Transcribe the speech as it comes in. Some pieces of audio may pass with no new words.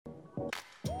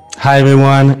Hi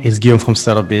everyone, it's Guillaume from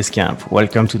Startup Basecamp.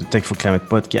 Welcome to the Tech for Climate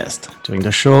podcast. During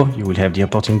the show, you will have the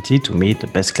opportunity to meet the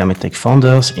best climate tech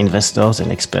founders, investors,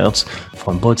 and experts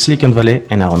from both Silicon Valley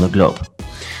and around the globe.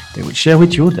 They will share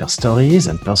with you their stories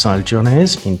and personal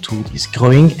journeys into this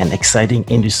growing and exciting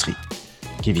industry,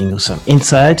 giving you some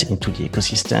insight into the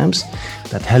ecosystems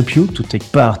that help you to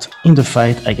take part in the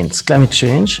fight against climate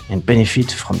change and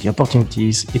benefit from the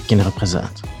opportunities it can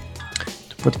represent.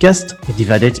 The podcast is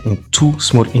divided in two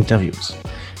small interviews.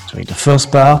 During the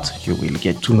first part, you will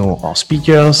get to know our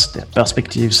speakers, their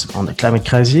perspectives on the climate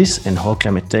crisis and how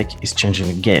climate tech is changing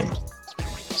the game.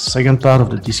 The second part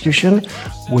of the discussion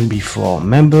will be for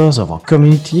members of our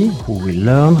community who will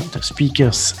learn the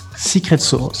speakers' secret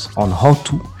sauce on how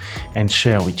to and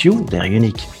share with you their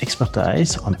unique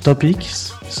expertise on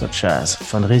topics such as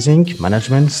fundraising,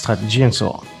 management, strategy, and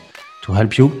so on, to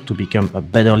help you to become a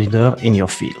better leader in your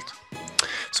field.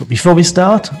 So before we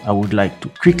start, I would like to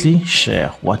quickly share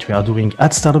what we are doing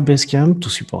at Startup Basecamp to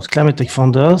support climate tech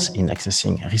founders in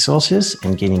accessing resources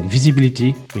and gaining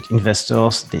visibility with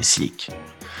investors they seek.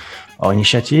 Our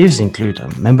initiatives include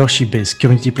a membership-based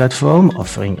community platform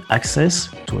offering access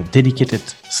to a dedicated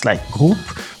Slack group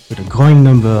with a growing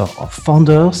number of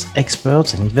founders,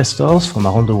 experts, and investors from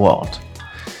around the world,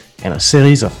 and a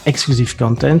series of exclusive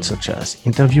content such as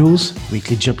interviews,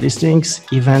 weekly job listings,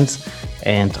 events,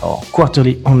 and our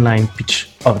quarterly online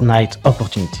pitch of night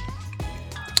opportunity.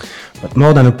 But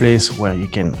more than a place where you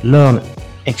can learn,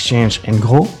 exchange, and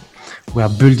grow, we are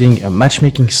building a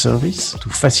matchmaking service to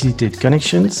facilitate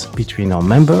connections between our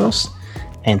members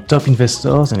and top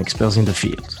investors and experts in the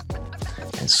field.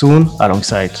 And soon,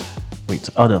 alongside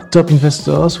with other top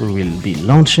investors, we will be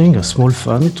launching a small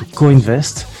fund to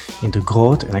co-invest in the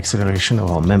growth and acceleration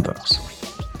of our members.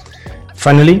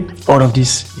 Finally, all of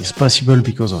this is possible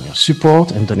because of your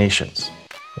support and donations.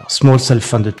 We are a small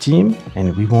self-funded team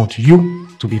and we want you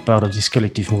to be part of this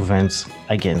collective movement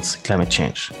against climate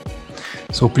change.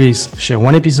 So please share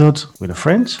one episode with a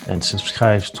friend and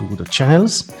subscribe to the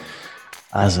channels.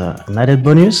 As an added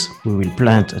bonus, we will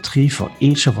plant a tree for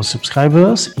each of our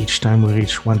subscribers each time we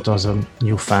reach 1,000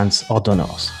 new fans or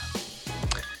donors.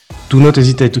 Do not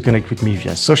hesitate to connect with me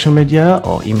via social media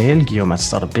or email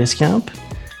guillaume@startupbasecamp.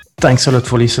 Thanks a lot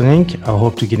for listening. I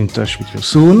hope to get in touch with you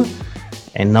soon.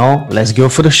 And now, let's go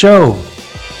for the show.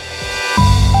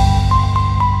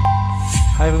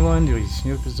 Hi everyone, during this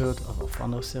new episode of our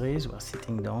founder series, we are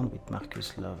sitting down with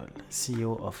Marcus Lovell,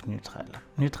 CEO of Neutral.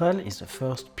 Neutral is the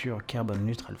first pure carbon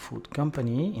neutral food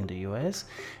company in the US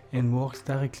and works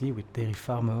directly with dairy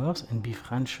farmers and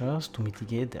beef ranchers to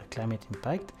mitigate their climate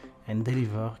impact and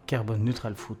deliver carbon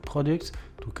neutral food products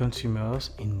to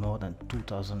consumers in more than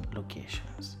 2,000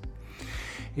 locations.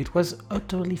 It was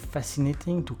utterly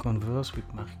fascinating to converse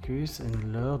with Marcus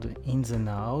and learn the ins and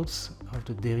outs of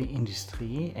the dairy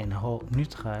industry and how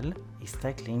Neutral is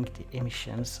tackling the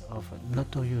emissions of a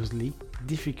notoriously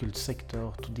difficult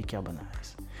sector to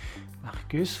decarbonize.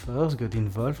 Marcus first got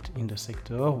involved in the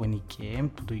sector when he came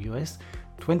to the US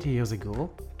 20 years ago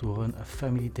to run a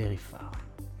family dairy farm.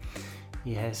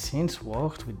 He has since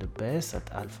worked with the best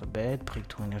at Alphabet,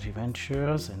 Breakthrough Energy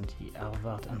Ventures, and the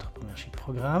Harvard Entrepreneurship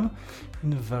Program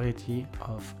in a variety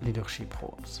of leadership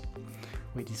roles.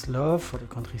 With his love for the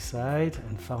countryside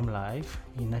and farm life,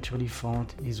 he naturally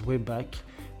found his way back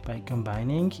by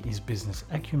combining his business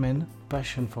acumen,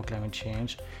 passion for climate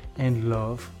change, and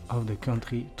love of the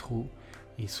country through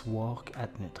his work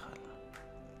at Neutral.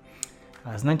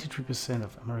 As 93%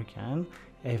 of Americans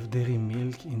have dairy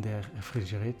milk in their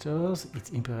refrigerators, it's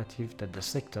imperative that the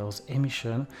sector's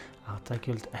emissions are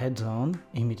tackled head-on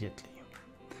immediately.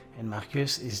 And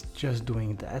Marcus is just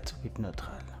doing that with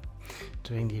Neutral.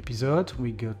 During the episode,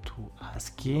 we got to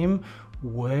ask him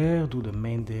where do the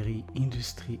main dairy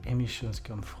industry emissions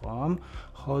come from,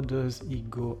 how does he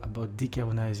go about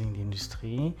decarbonizing the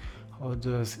industry, how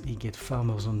does he get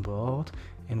farmers on board,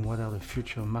 and what are the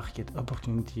future market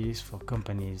opportunities for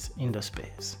companies in the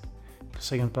space. The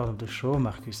second part of the show,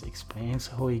 Marcus explains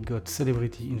how he got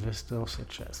celebrity investors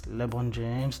such as LeBron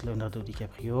James, Leonardo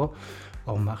DiCaprio,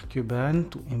 or Mark Cuban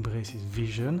to embrace his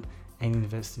vision and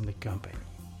invest in the company.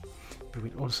 He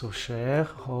will also share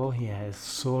how he has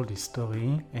sold his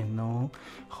story and now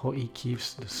how he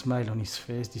keeps the smile on his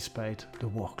face despite the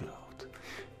workload.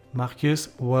 Marcus,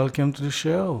 welcome to the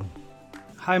show.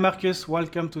 Hi Marcus,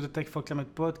 welcome to the Tech for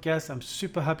Climate podcast. I'm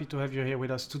super happy to have you here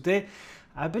with us today.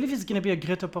 I believe it's going to be a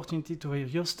great opportunity to hear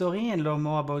your story and learn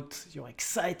more about your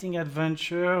exciting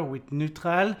adventure with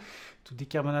Neutral to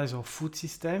decarbonize our food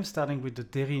system, starting with the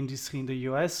dairy industry in the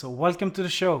US. So welcome to the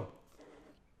show.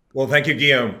 Well, thank you,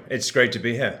 Guillaume. It's great to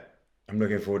be here. I'm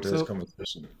looking forward to this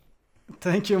conversation.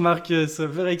 Thank you, Marcus.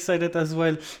 Very excited as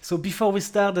well. So before we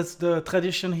start, that's the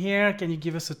tradition here. Can you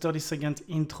give us a 30-second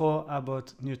intro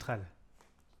about Neutral?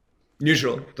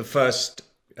 Neutral, the first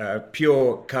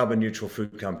pure carbon neutral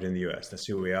food company in the US. That's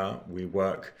who we are. We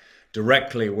work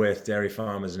directly with dairy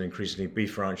farmers and increasingly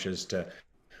beef ranchers to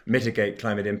mitigate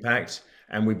climate impact.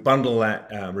 And we bundle that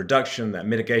reduction, that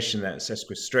mitigation, that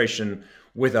sequestration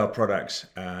with our products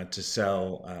to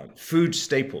sell food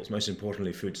staples, most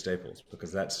importantly, food staples,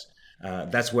 because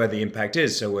that's where the impact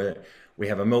is. So we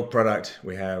have a milk product,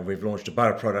 we've launched a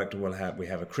butter product, we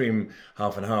have a cream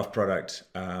half and half product,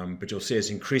 but you'll see us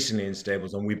increasingly in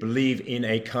staples, and we believe in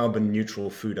a carbon neutral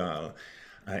food aisle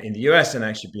in the US and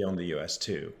actually beyond the US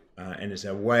too. And it's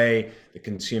a way that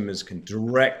consumers can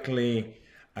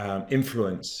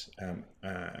influence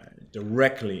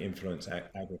directly influence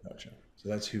agriculture. So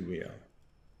that's who we are.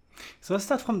 So let's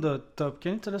start from the top.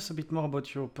 Can you tell us a bit more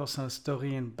about your personal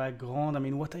story and background? I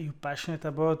mean, what are you passionate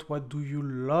about? What do you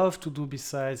love to do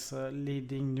besides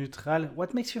leading Neutral?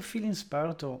 What makes you feel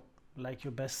inspired or like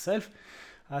your best self?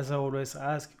 As I always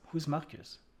ask, who's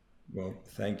Marcus? Well,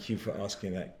 thank you for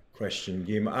asking that question,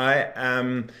 Guillaume.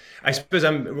 I suppose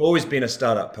I've always been a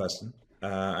startup person.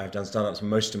 I've done startups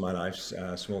most of my life,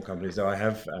 small companies, though I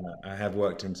have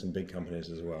worked in some big companies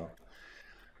as well.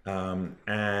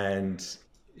 And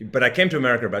but I came to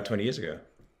America about 20 years ago,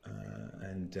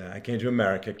 and I came to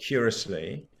America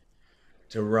curiously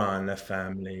to run a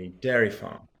family dairy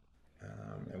farm.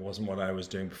 It wasn't what I was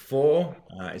doing before.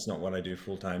 It's not what I do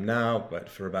full time now, but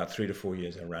for about 3 to 4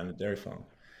 years, I ran a dairy farm.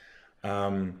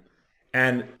 Um,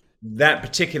 and that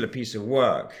particular piece of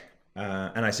work,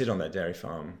 and I sit on that dairy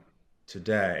farm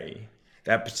today,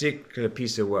 that particular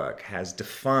piece of work has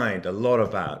defined a lot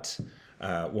about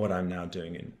what I'm now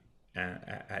doing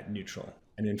at Neutral.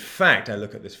 And in fact, I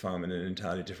look at this farm in an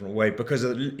entirely different way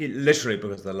literally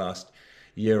because of the last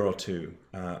year or two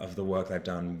of the work I've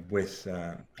done with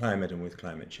climate and with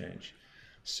climate change.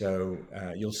 So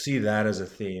you'll see that as a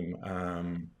theme.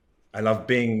 I love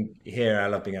being here. I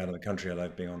love being out in the country. I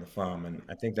love being on the farm. And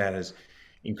I think that has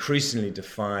increasingly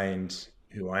defined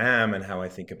who I am and how I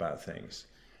think about things,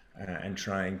 and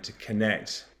trying to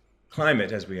connect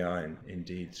climate as we are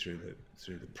indeed through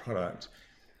the product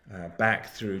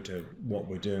back through to what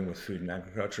we're doing with food and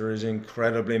agriculture is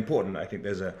incredibly important. I think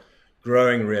there's a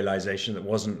growing realization that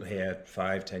wasn't here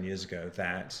 5, 10 years ago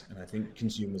and I think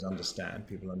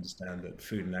people understand that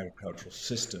food and agricultural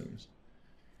systems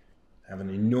have an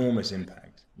enormous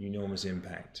impact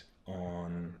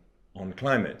on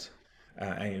climate,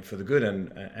 and for the good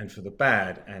and for the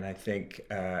bad. And I think,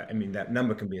 I mean, that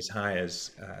number can be as high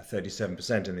as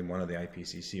 37% in one of the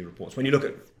IPCC reports. When you look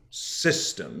at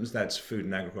systems, that's food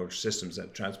and agriculture systems,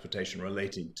 that transportation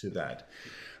relating to that.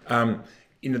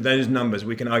 Those numbers,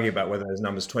 we can argue about whether those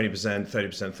numbers 20%,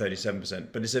 30%,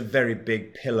 37%, but it's a very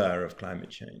big pillar of climate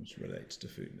change relates to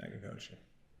food and agriculture.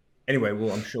 Anyway,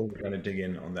 well, I'm sure we're going to dig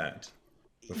in on that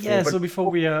before, Yeah, but so before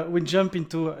we jump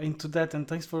into that, and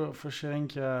thanks for sharing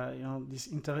this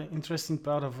interesting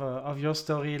part of your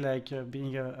story, like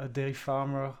being a dairy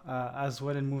farmer as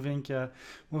well, and moving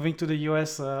to the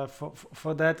US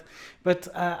for that. But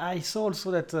I saw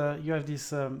also that you have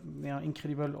this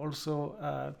incredible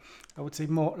also I would say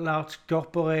more large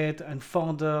corporate and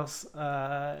founders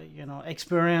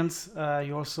experience.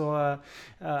 You also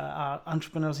are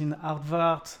entrepreneurs in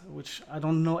Harvard, which I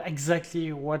don't know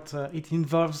exactly what it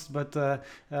involves, but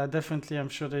definitely I'm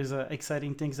sure there's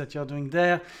exciting things that you're doing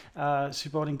there,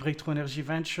 supporting breakthrough energy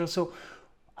venture. So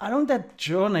along that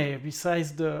journey,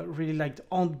 besides the really like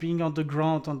being on the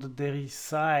ground on the dairy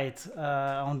side,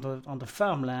 on the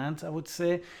farmland, I would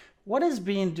say, what has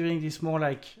been during this more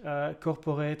like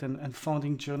corporate and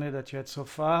founding journey that you had so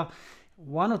far?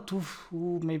 One or two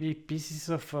maybe pieces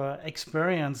of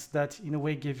experience that in a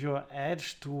way gave you an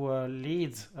edge to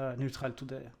lead Neutral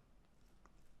today.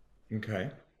 okay.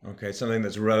 Okay, something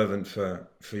that's relevant for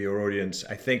your audience.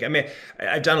 I think. I mean,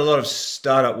 I've done a lot of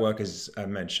startup work, as I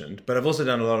mentioned, but I've also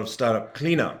done a lot of startup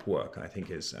cleanup work. I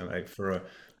think is like for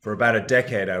about a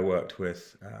decade, I worked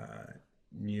with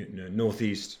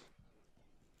Northeast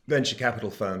venture capital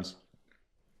firms,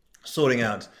 sorting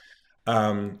out,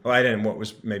 well, I don't know what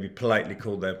was maybe politely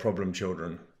called their problem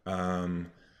children,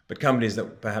 but companies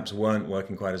that perhaps weren't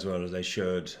working quite as well as they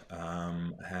should,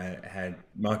 had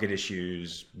market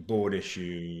issues, board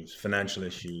issues, financial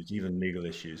issues, even legal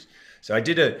issues. So I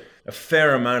did a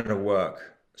fair amount of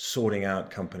work sorting out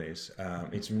companies.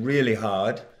 It's really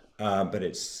hard, but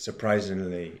it's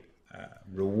surprisingly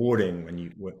rewarding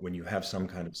when you have some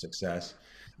kind of success.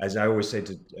 As I always say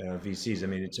to VCs, I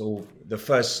mean, it's all the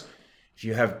first. If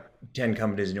you have 10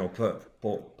 companies in your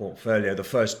portfolio, the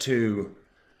first two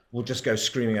will just go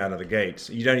screaming out of the gates.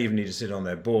 You don't even need to sit on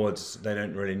their boards. They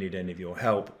don't really need any of your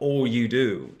help. All you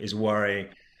do is worry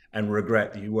and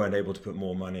regret that you weren't able to put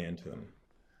more money into them.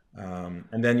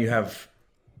 And then you have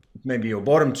maybe your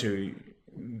bottom two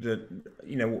that,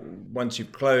 once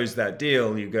you've closed that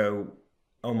deal, you go,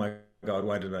 oh my God,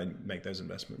 why did I make those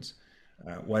investments?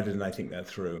 Why didn't I think that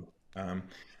through? And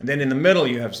then in the middle,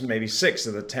 you have maybe 6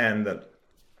 of the 10 that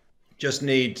just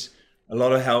need a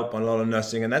lot of help and a lot of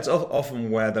nursing. And that's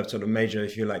often where the sort of major,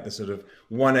 if you like, the sort of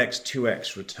 1x,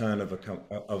 2x return of a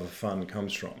fund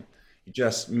comes from. You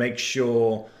just make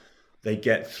sure they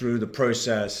get through the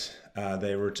process.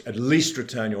 They at least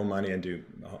return your money and do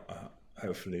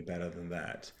hopefully better than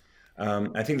that.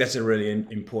 I think that's a really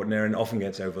important area and often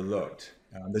gets overlooked.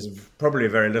 There's probably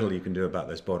very little you can do about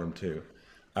those bottom two.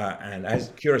 And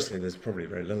as curiously, there's probably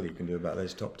very little you can do about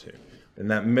those top two. In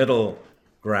that middle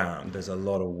ground, there's a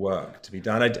lot of work to be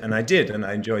done. And I did, and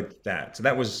I enjoyed that. So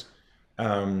that was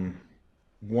one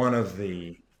of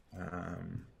the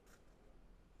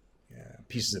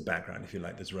pieces of background, if you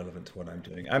like, that's relevant to what I'm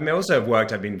doing. I mean, also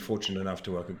I've been fortunate enough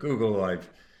to work at Google. I've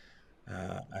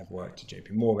worked at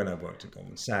JP Morgan, I've worked at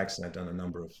Goldman Sachs, and I've done a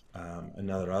number of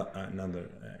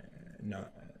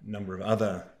number of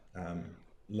other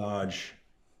large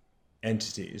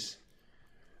entities.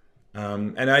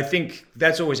 And I think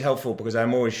that's always helpful because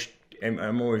I'm always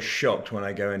shocked when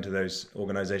I go into those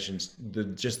organizations,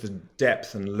 just the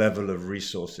depth and level of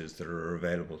resources that are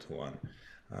available to one.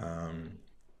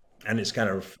 And it's kind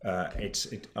of, it's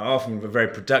often very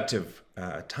productive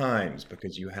times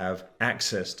because you have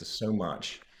access to so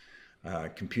much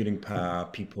computing power,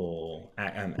 people,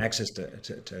 and access to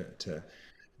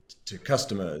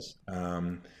customers.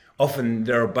 Often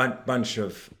there are a bunch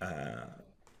of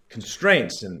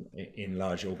constraints in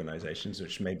large organizations,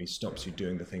 which maybe stops you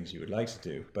doing the things you would like to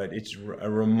do. But it's a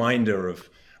reminder of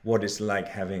what it's like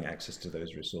having access to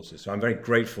those resources. So I'm very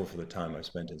grateful for the time I've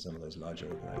spent in some of those larger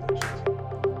organizations.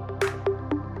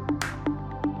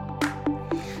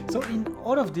 So in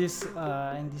all of this,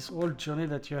 in this whole journey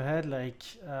that you had,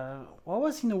 what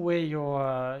was in a way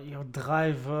your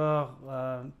driver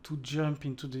to jump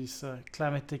into this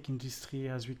climate tech industry,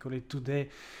 as we call it today?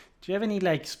 Do you have any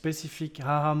specific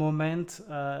aha moment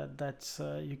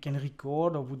that you can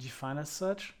record or would define as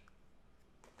such?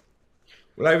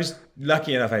 Well, I was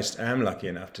lucky enough, I am lucky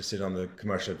enough to sit on the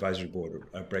commercial advisory board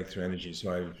of Breakthrough Energy. So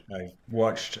I've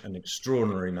watched an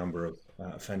extraordinary number of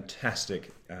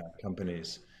fantastic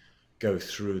companies go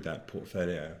through that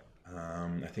portfolio.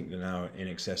 I think they're now in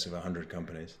excess of 100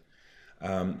 companies.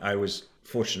 I was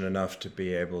fortunate enough to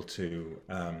be able to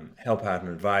help out and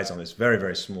advise on this very,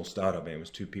 very small startup. It was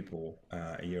 2 people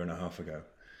a year and a half ago.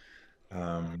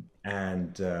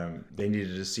 And they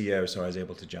needed a CEO, so I was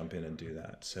able to jump in and do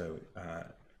that. So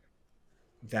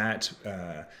so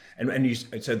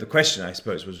the question, I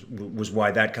suppose, was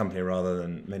why that company rather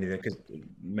than many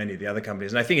of the other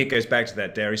companies. And I think it goes back to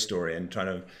that dairy story and trying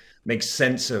to make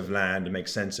sense of land and make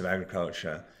sense of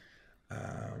agriculture.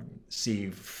 See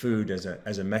food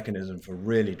as a mechanism for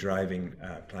really driving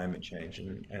climate change,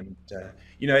 and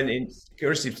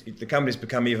curiously, the company's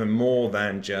become even more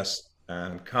than just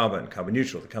carbon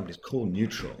neutral. The company's called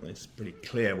neutral. It's pretty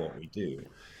clear what we do,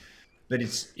 but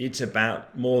it's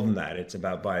about more than that. It's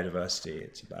about biodiversity.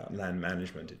 It's about land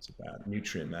management. It's about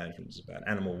nutrient management. It's about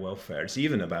animal welfare. It's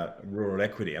even about rural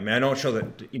equity. I mean, I'm not sure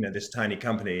that this tiny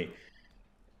company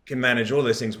can manage all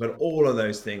those things, but all of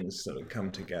those things sort of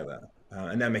come together.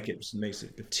 And that makes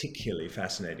it particularly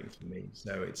fascinating for me.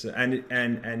 So it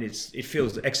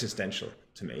feels existential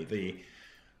to me, the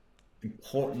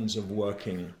importance of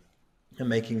working and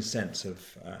making sense of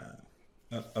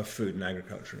food and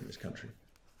agriculture in this country.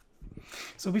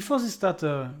 So before we start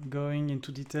going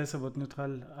into details about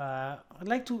Neutral, I'd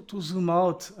like to zoom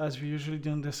out, as we usually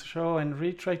do on this show, and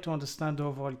really try to understand the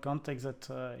overall context that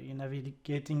you're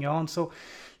navigating on. So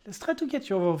let's try to get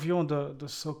your overview on the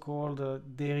so-called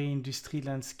dairy industry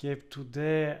landscape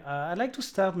today. I'd like to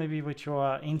start maybe with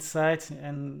your insights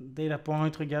and data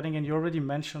point regarding, and you already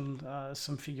mentioned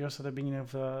some figures at the beginning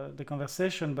of the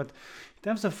conversation, but in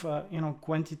terms of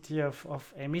quantity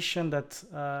of emission that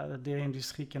the dairy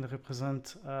industry can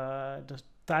represent, the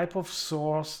type of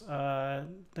source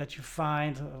that you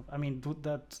find,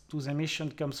 that those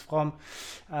emissions comes from,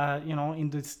 in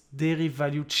this dairy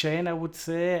value chain, I would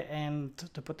say, and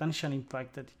the potential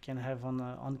impact that it can have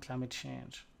on climate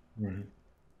change. Mm-hmm.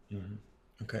 Mm-hmm.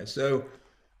 Okay, so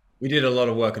we did a lot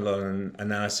of work, a lot of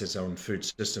analysis on food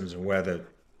systems and where the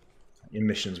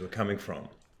emissions were coming from.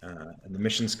 And the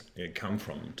emissions come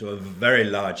from, to a very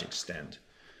large extent,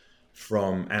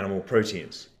 from animal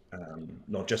proteins.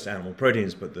 not just animal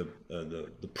proteins, but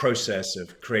the process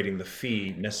of creating the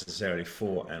feed necessarily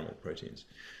for animal proteins.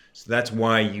 So that's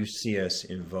why you see us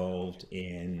involved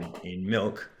in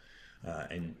milk,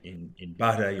 in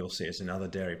butter. You'll see us in other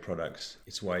dairy products.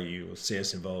 It's why you will see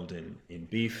us involved in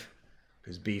beef,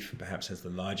 because beef perhaps has the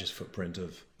largest footprint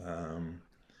of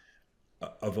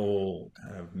all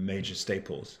kind of major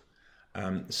staples.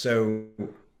 So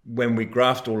when we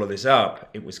graphed all of this up,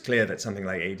 it was clear that something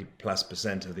like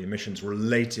 80+% of the emissions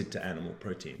related to animal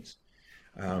proteins.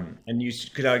 And you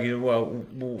could argue, well,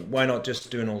 why not just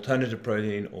do an alternative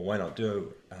protein, or why not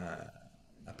do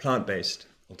a plant-based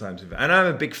alternative? And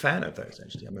I'm a big fan of those,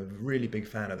 actually. I'm a really big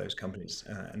fan of those companies.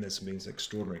 And there's some these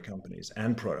extraordinary companies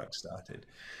and products started.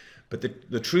 But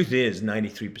the truth is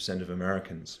 93% of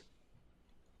American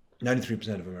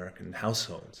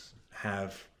households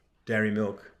have dairy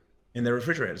milk in their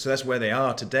refrigerator. So that's where they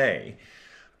are today.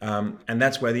 And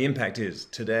that's where the impact is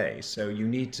today. So you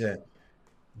need to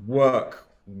work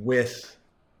with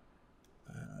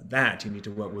that. You need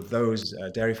to work with those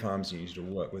dairy farms. You need to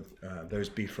work with those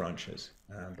beef ranchers,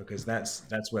 because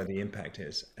that's where the impact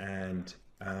is. And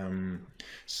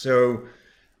so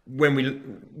when we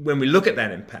look at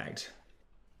that impact,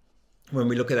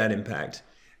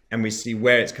 and we see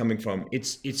where it's coming from,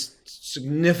 it's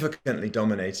significantly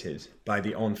dominated by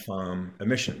the on-farm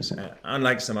emissions.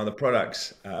 Unlike some other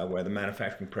products where the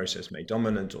manufacturing process may be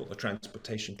dominant, or the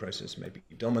transportation process may be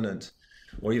dominant,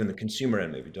 or even the consumer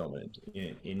end may be dominant.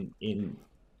 In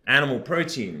animal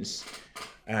proteins,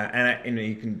 and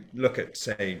you can look at,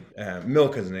 say,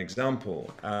 milk as an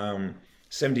example,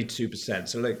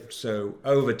 72%, so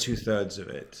over 2/3 of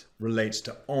it relates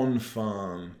to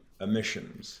on-farm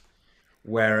emissions,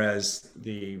 whereas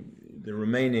the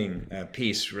remaining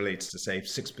piece relates to, say,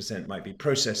 6% might be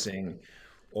processing,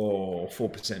 or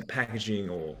 4% packaging,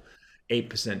 or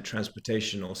 8%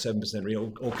 transportation, or 7%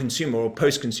 or consumer or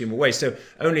post-consumer waste. So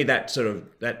only that sort of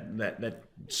that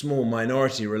small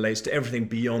minority relates to everything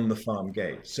beyond the farm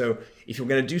gate. So if you're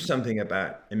going to do something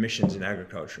about emissions in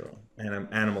agriculture and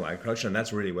animal agriculture, and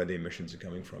that's really where the emissions are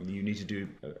coming from, you need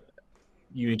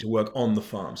to work on the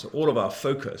farm. So all of our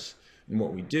focus in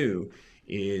what we do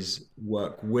is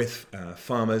work with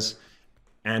farmers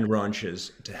and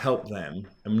ranchers to help them,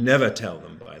 and never tell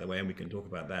them, by the way, and we can talk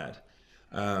about that,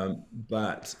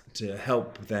 but to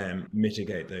help them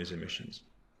mitigate those emissions.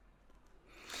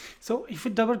 So if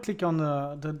we double click on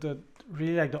the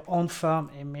really like the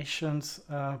on-farm emissions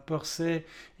per se,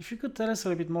 if you could tell us a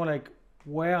little bit more, like,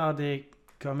 where are they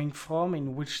coming from,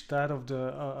 in which state of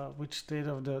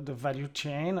the value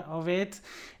chain of it,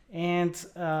 and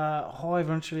how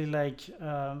eventually, like,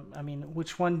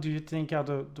 which one do you think are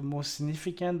the most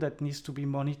significant that needs to be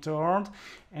monitored,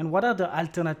 and what are the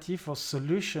alternative or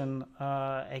solution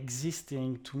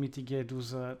existing to mitigate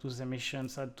those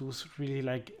emissions at those really,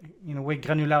 like, in a way,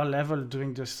 granular level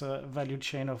during this value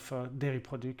chain of dairy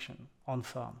production on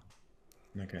farm?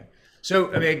 Okay.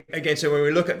 So, I mean, again, so when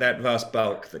we look at that vast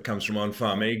bulk that comes from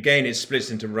on-farm, again, it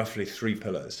splits into roughly 3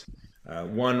 pillars.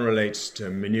 One relates to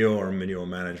manure and manure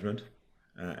management,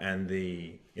 and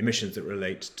the emissions that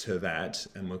relate to that,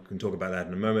 and we can talk about that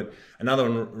in a moment. Another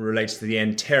one relates to the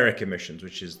enteric emissions,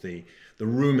 which is the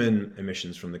rumen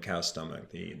emissions from the cow's stomach,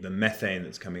 the methane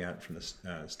that's coming out from the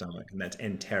stomach, and that's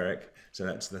enteric. So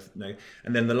that's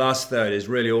and then the last third is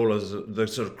really all of the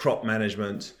sort of crop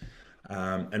management,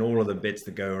 and all of the bits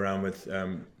that go around with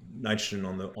nitrogen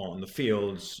on the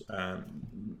fields,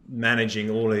 managing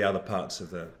all the other parts of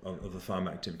the farm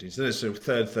activity. So there's sort of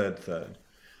third,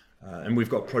 and we've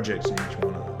got projects in each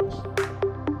one of those.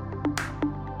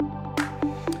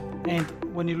 And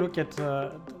when you look at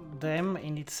them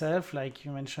in itself, like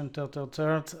you mentioned,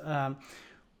 third,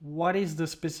 what is the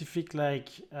specific, like,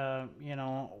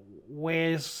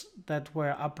 ways that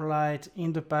were applied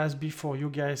in the past before you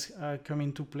guys come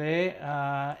into play,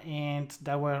 and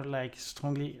that were, like,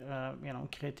 strongly,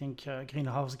 creating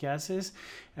greenhouse gases?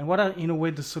 And what are, in a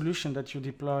way, the solutions that you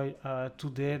deploy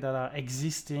today that are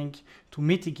existing to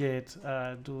mitigate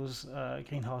those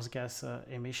greenhouse gas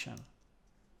emission?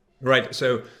 Right.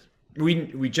 So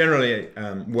we generally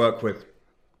work with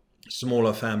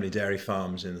smaller family dairy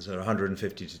farms in the sort of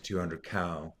 150 to 200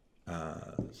 cow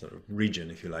sort of region,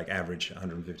 if you like, average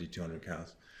 150 to 200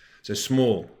 cows. So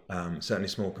small, certainly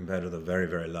small compared to the very,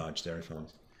 very large dairy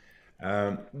farms.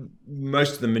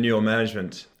 Most of the manure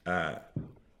management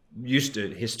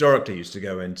historically used to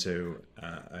go into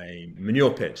a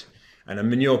manure pit, and a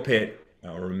manure pit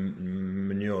or a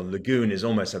manure lagoon is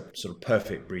almost a sort of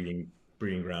perfect breeding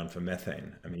breeding ground for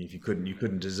methane. I mean, if you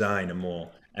couldn't design a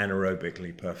more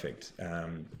anaerobically perfect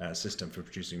system for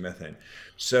producing methane.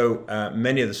 So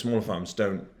many of the smaller farms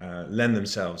don't lend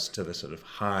themselves to the sort of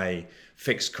high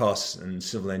fixed costs and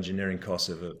civil engineering costs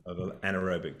of an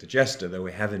anaerobic digester, though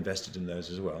we have invested in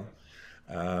those as well.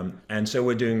 And so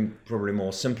we're doing probably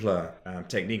more simpler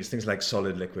techniques, things like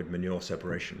solid liquid manure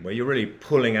separation, where you're really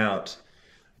pulling out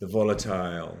the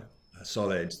volatile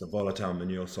solids, the volatile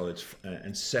manure solids,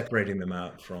 and separating them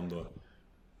out from the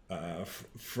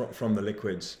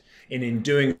liquids. And in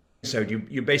doing so,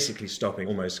 you're basically stopping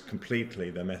almost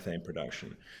completely the methane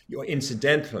production. You're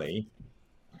incidentally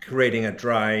creating a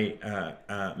dry,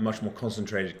 much more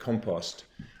concentrated compost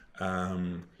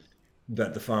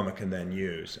that the farmer can then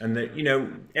use. And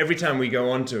every time we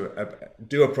go on to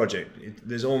do a project,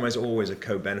 there's almost always a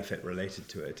co-benefit related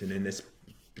to it. And in this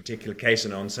particular case,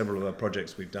 and on several of the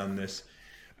projects we've done this,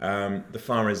 the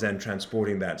farmer is then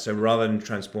transporting that. So rather than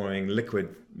transporting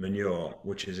liquid manure,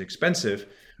 which is expensive,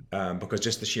 because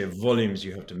just the sheer volumes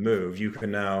you have to move, you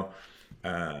can now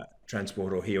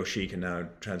transport, or he or she can now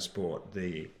transport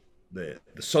the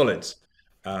solids,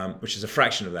 which is a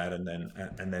fraction of that, and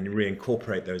then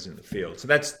reincorporate those in the field. So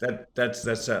that's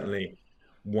certainly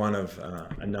one of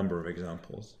a number of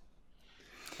examples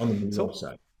on the manure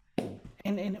side.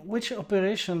 In which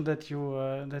operation that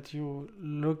you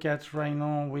look at right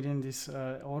now within this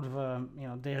all the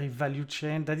dairy value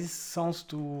chain, that is sounds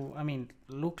to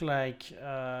look like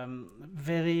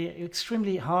very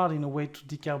extremely hard in a way to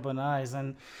decarbonize,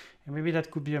 and maybe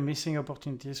that could be a missing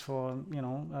opportunities for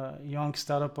young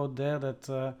startup out there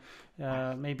that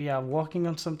maybe are working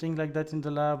on something like that in the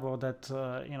lab, or that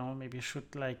maybe should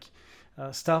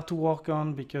start to work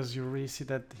on, because you really see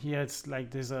that here it's like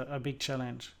there's a big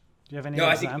challenge. Do you have any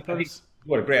examples? I think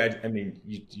what a great,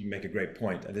 you make a great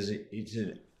point. It's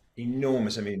an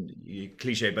enormous,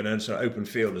 cliche, but an sort of open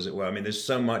field, as it were. There's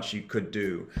so much you could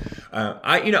do.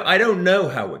 I don't know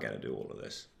how we're going to do all of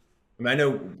this. I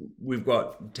know we've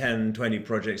got 10, 20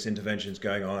 projects, interventions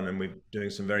going on, and we're doing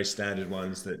some very standard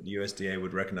ones that the USDA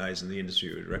would recognize and the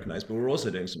industry would recognize, but we're also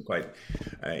doing some quite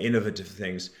innovative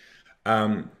things.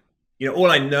 All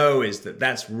I know is that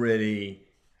that's really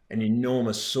an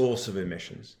enormous source of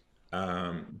emissions.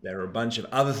 There are a bunch of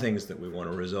other things that we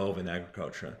want to resolve in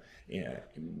agriculture,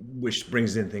 which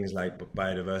brings in things like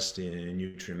biodiversity and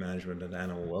nutrient management and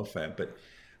animal welfare. But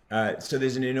so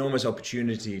there's an enormous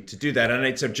opportunity to do that, and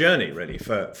it's a journey really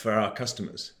for our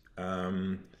customers.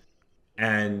 And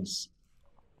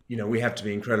we have to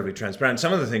be incredibly transparent.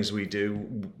 Some of the things we do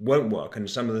won't work, and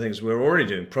some of the things we're already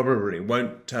doing probably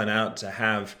won't turn out to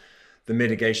have the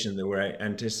mitigation that we're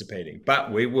anticipating.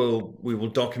 But we will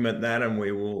document that, and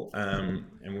we'll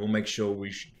make sure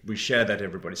we share that to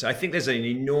everybody. So I think there's an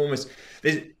enormous,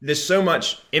 there's so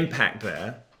much impact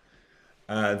there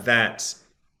that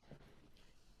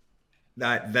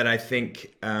I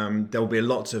think there'll be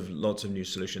lots of new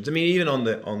solutions. Even on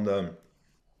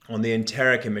the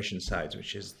enteric emission side,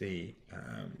 which is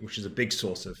a big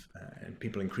source of, and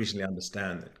people increasingly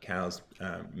understand that cows'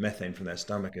 methane from their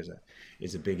stomach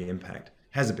is a big impact,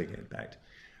 has a big impact.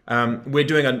 We're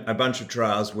doing a bunch of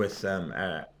trials with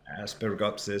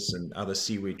Aspergopsis and other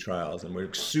seaweed trials, and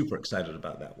we're super excited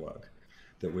about that work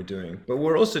that we're doing. But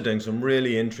we're also doing some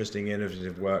really interesting,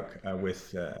 innovative work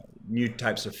with new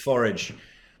types of forage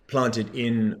planted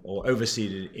in or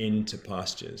overseeded into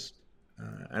pastures.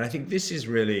 And I think this is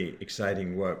really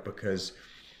exciting work, because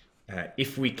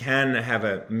if we can have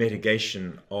a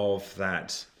mitigation of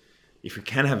that,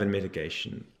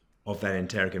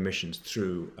 enteric emissions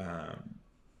through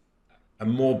a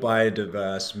more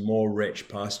biodiverse, more rich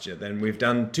pasture, then we've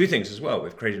done two things as well.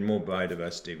 We've created more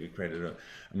biodiversity, we've created a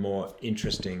more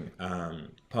interesting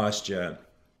pasture,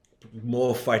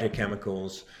 more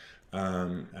phytochemicals.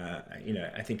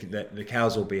 I think that the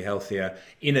cows will be healthier,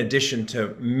 in addition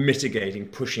to mitigating,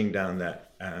 pushing down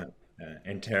that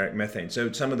enteric methane.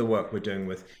 So some of the work we're doing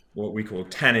with what we call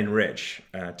tannin-rich,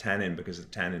 tannin, because of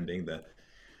tannin being the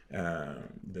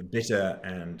bitter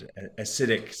and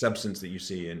acidic substance that you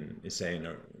see in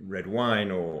a red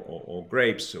wine or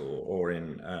grapes, or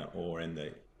in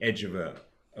the edge of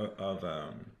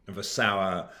a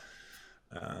sour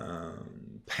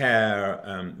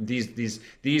pear.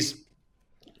 These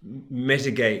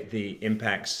mitigate the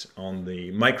impacts on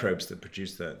the microbes that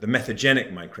produce the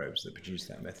methogenic microbes that produce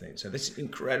that methane. So this is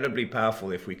incredibly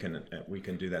powerful if we can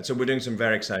do that. So we're doing some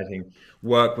very exciting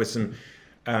work with some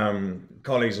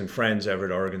colleagues and friends over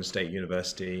at Oregon State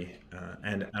University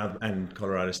and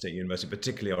Colorado State University,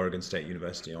 particularly Oregon State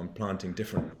University, on planting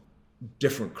different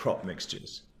crop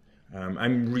mixtures.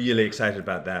 I'm really excited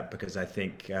about that, because I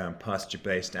think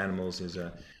pasture-based animals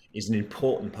is an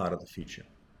important part of the future.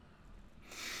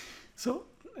 So,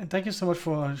 and thank you so much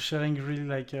for sharing really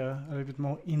like a little bit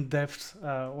more in depth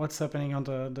what's happening on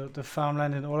the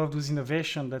farmland and all of those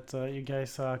innovation that you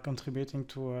guys are contributing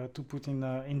to put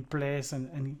in place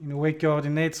and in a way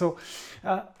coordinate. So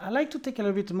I like to take a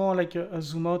little bit more like a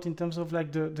zoom out in terms of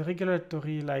like the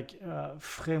regulatory like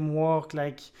framework.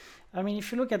 Like, I mean,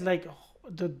 if you look at like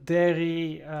the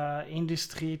dairy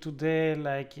industry today,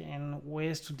 like in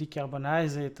ways to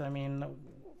decarbonize it, I mean,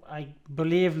 I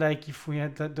believe like if we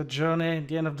had the journey,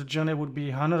 the end of the journey would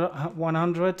be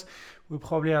 100, we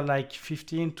probably are like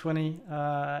 15, 20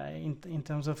 in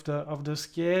terms of the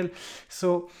scale.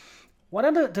 So what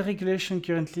are the regulation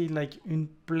currently like in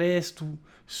place to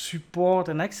support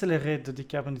and accelerate the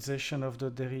decarbonization of the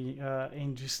dairy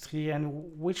industry,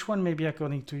 and which one maybe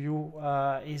according to you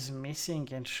is missing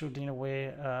and should in a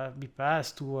way be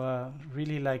passed to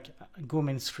really like go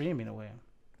mainstream in a way?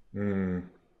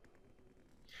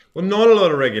 Well, not a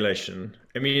lot of regulation.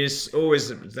 I mean, it's always,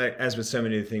 like, as with so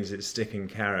many things, it's stick and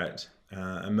carrot,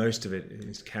 and most of it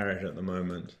is carrot at the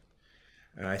moment.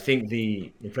 I think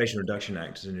the Inflation Reduction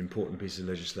Act is an important piece of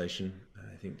legislation.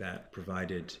 I think that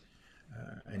provided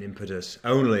an impetus,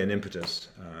 only an impetus,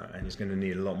 and it's going to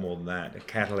need a lot more than that, a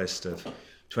catalyst of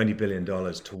 $20 billion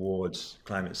towards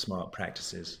climate smart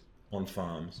practices on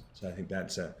farms. So I think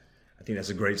that's a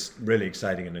great, really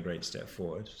exciting and a great step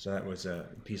forward. So that was a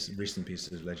recent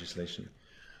piece of legislation.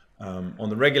 On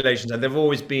the regulations, and there have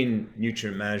always been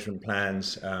nutrient management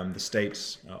plans. The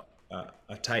states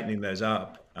are tightening those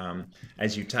up.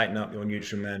 As you tighten up your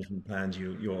nutrient management plans,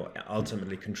 you're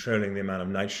ultimately controlling the amount of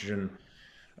nitrogen,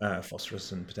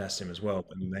 phosphorus and potassium as well,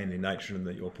 but mainly nitrogen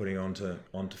that you're putting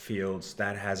onto fields.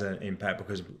 That has an impact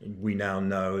because we now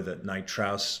know that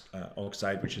nitrous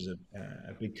oxide, which is a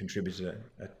big contributor,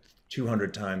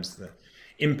 200 times the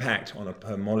impact on a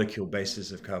per molecule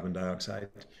basis of carbon dioxide,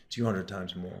 200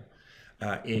 times more,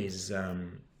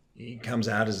 it comes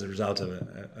out as a result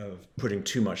of putting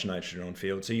too much nitrogen on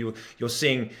field. So you're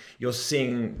seeing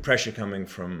pressure coming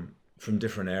from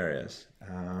different areas.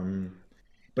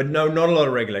 But no, not a lot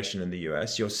of regulation in the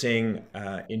US. You're seeing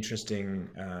interesting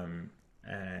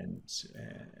and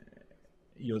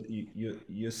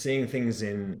you're seeing things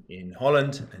in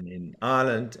Holland and in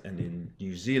Ireland and in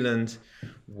New Zealand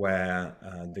where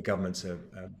the governments are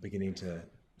beginning to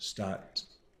start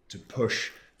to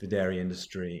push the dairy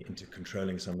industry into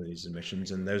controlling some of these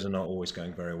emissions, and those are not always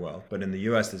going very well. But in the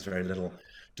US, there's very little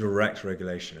direct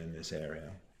regulation in this area.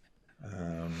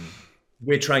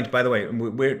 We're trying to, by the way,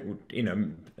 we're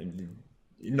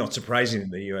not surprising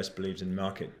the US believes in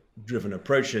market-driven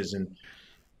approaches, and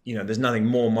there's nothing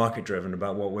more market-driven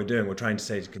about what we're doing. We're trying to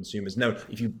say to consumers, no,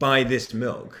 if you buy this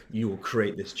milk, you will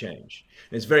create this change.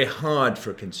 And it's very hard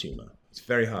for a consumer. It's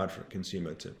very hard for a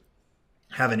consumer to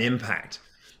have an impact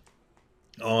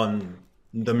on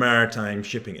the maritime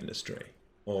shipping industry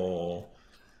or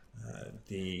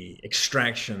the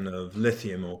extraction of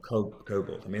lithium or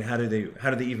cobalt. I mean, how do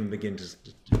they even begin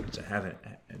to have it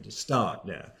and to start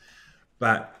there?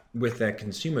 But with their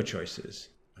consumer choices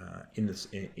in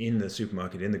the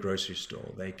supermarket, in the grocery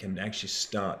store, they can actually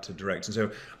start to direct. And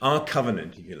so our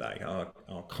covenant, if you like, our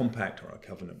compact or our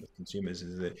covenant with consumers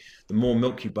is that the more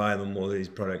milk you buy, the more of these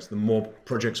products, the more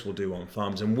projects we'll do on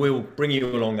farms, and we'll bring you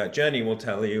along that journey. We'll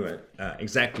tell you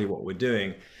exactly what we're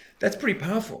doing. That's pretty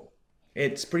powerful.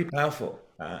 It's pretty powerful,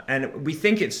 and we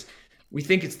think it's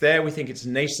there. We think it's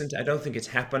nascent. I don't think it's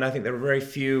happened. I think there are very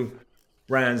few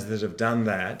brands that have done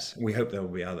that. We hope there will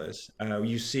be others.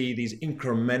 You see these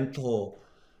incremental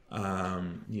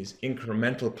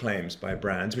claims by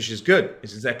brands, which is good.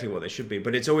 It's exactly what they should be.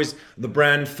 But it's always the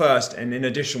brand first, and in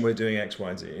addition, we're doing X, Y,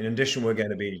 and Z. In addition, we're going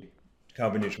to be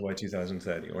carbon neutral by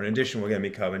 2030, or in addition, we're going to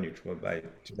be carbon neutral by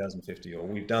 2050, or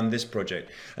we've done this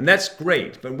project. And that's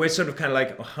great, but we're sort of kind of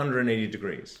like 180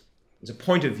 degrees. It's a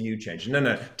point of view change.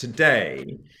 No,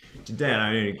 today,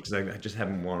 because I just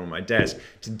haven't one on my desk,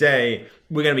 today,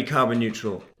 we're going to be carbon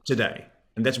neutral today.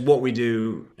 And that's what we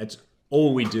do, that's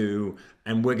all we do,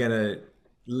 and we're going to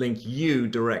link you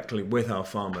directly with our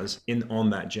farmers on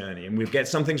that journey. And we'll get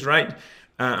some things right,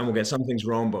 and we'll get some things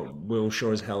wrong, but we'll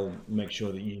sure as hell make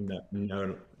sure that you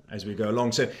know as we go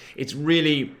along. So it's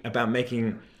really about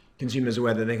making consumers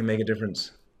aware that they can make a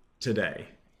difference today.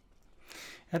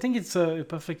 I think it's a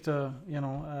perfect,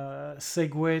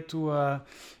 segue to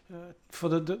for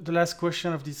the last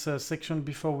question of this section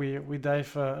before we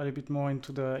dive a little bit more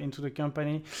into the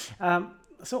company.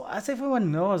 So as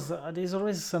everyone knows, there's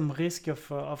always some risk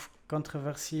of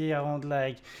controversy around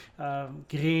like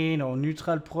green or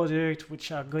neutral products,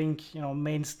 which are going,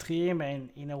 mainstream and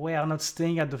in a way are not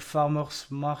staying at the farmers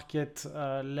market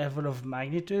level of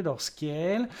magnitude or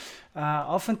scale.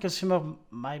 Often consumer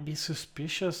might be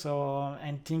suspicious or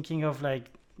and thinking of like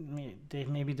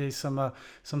maybe there's some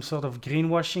sort of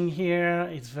greenwashing here.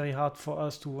 It's very hard for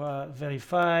us to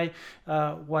verify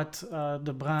what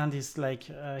the brand is like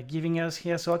giving us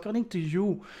here. So according to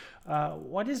you,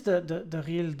 what is the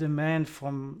real demand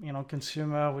from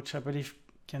consumer, which I believe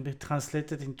can be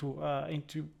translated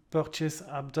into purchase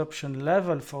adoption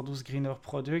level for those greener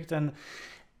products,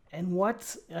 and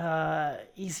what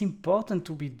is important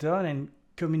to be done and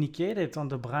communicated on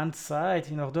the brand side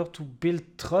in order to build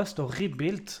trust or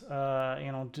rebuild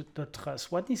the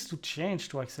trust? What needs to change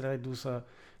to accelerate those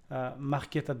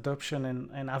market adoption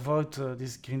and avoid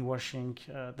this greenwashing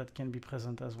that can be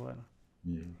present as well?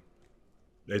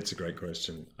 It's a great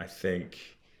question. I think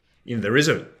there is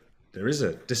a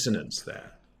dissonance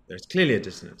there. There's clearly a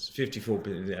dissonance.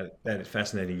 54%, that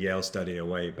fascinating Yale study a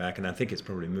way back, and I think it's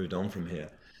probably moved on from here.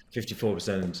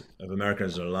 54% of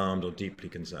Americans are alarmed or deeply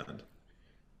concerned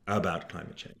about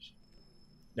climate change.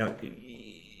 Now,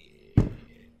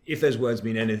 if those words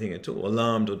mean anything at all,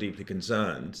 alarmed or deeply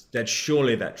concerned,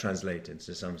 surely that translates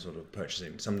into some sort of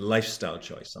purchasing, some lifestyle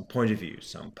choice, some point of view,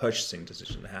 some purchasing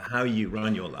decision, how you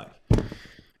run your life.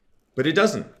 But it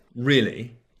doesn't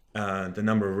really. The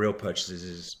number of real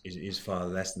purchases is far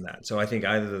less than that. So I think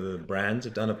either the brands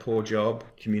have done a poor job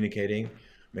communicating,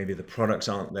 maybe the products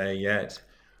aren't there yet.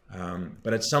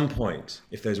 But at some point,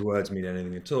 if those words mean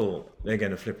anything at all, they're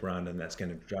going to flip around, and that's going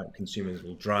to drive, consumers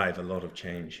will drive a lot of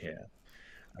change here.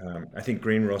 I think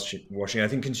greenwashing, I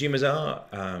think consumers are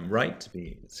right to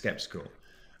be skeptical.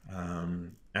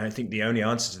 And I think the only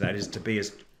answer to that is to be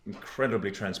as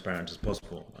incredibly transparent as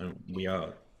possible. And we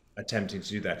are attempting to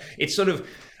do that. It's sort of,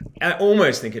 I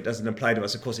almost think it doesn't apply to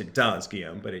us. Of course it does,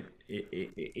 Guillaume, but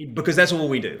because that's all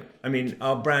we do. I mean,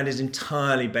 our brand is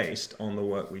entirely based on the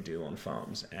work we do on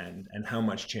farms and how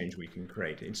much change we can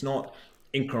create. It's not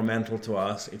incremental to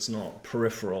us. It's not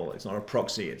peripheral. It's not a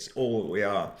proxy. It's all that we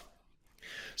are.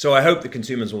 So I hope the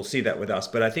consumers will see that with us.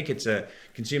 But I think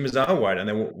consumers are wide,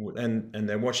 and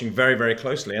they're watching very, very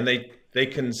closely, and they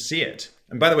can see it.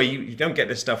 And by the way, you don't get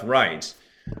this stuff right,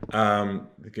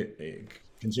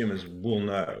 consumers will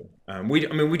know.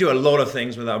 We do a lot of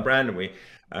things with our brand, and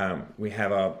we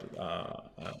have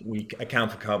we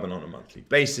account for carbon on a monthly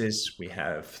basis. We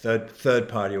have third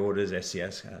party auditors.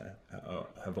 SCS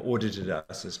have audited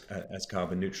us as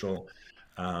carbon neutral.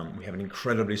 We have an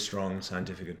incredibly strong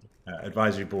scientific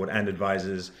advisory board and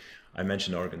advisors. I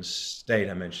mentioned Oregon State.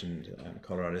 I mentioned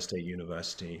Colorado State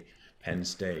University, Penn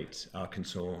State,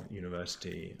 Arkansas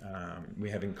University. We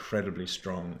have incredibly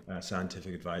strong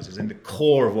scientific advisors, and the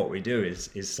core of what we do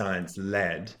is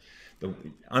science-led. The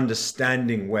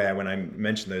understanding when I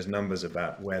mentioned those numbers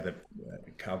about where the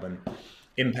carbon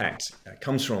impact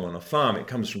comes from on a farm, it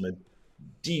comes from a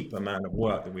deep amount of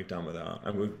work that we've done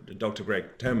with Dr. Greg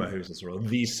Toma, who's sort of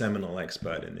the seminal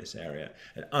expert in this area,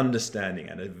 and understanding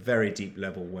at a very deep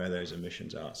level where those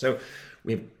emissions are. So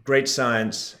we have great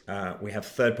science, we have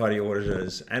third-party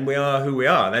auditors, and we are who we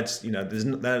are. That's there's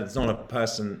not a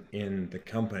person in the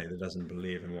company that doesn't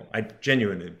believe in what I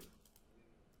genuinely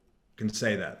can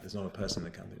say. That there's not a person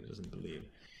in the company that doesn't believe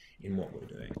in what we're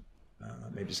doing.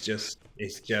 Maybe it's just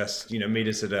meet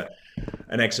us at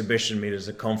an exhibition, meet us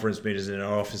at a conference, meet us in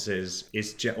our offices,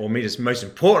 or meet us, most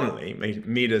importantly,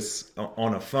 meet us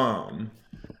on a farm.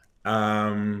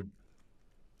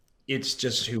 It's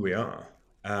just who we are.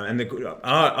 And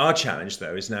our challenge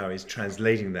though is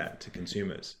translating that to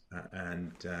consumers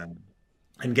and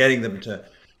getting them to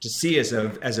see us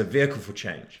as a vehicle for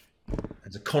change,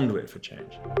 as a conduit for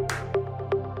change.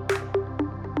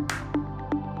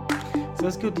 So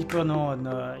let's go deeper now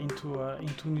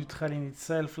into neutral in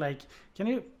itself. Like, can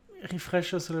you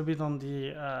refresh us a little bit on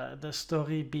the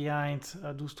story behind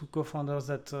those two co-founders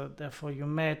that therefore you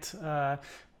met?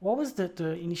 What was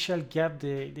the initial gap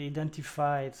they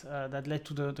identified that led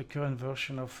to the current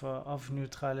version of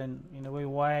neutral, and in a way,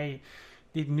 why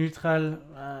did neutral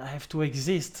have to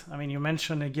exist? I mean, you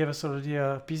mentioned and gave us already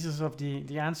pieces of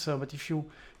the answer, but if you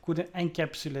could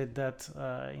encapsulate that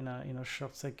in a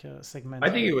short segment. I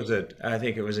think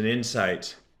it was an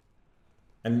insight,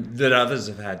 and that others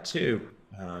have had too,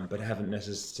 but haven't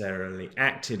necessarily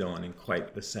acted on in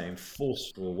quite the same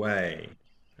forceful way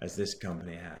as this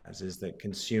company has. Is that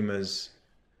consumers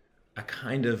are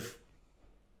kind of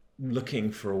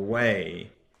looking for a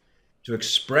way to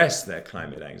express their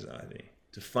climate anxiety.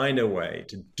 to find a way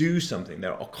to do something.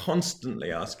 They're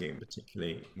constantly asking,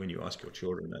 particularly when you ask your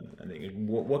children, and thinking,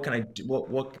 what can I do?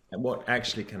 What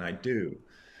actually can I do?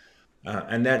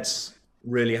 And that's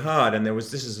really hard. And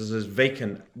this is this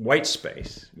vacant white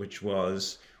space, which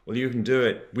was, well, you can do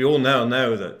it. We all now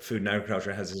know that food and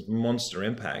agriculture has this monster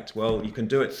impact. Well, you can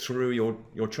do it through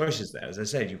your choices there. As I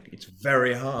said, it's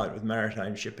very hard with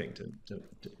maritime shipping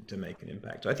to make an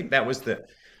impact. So I think that was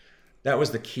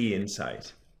the key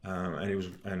insight. And it was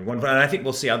wonderful. And I think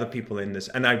we'll see other people in this.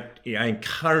 And I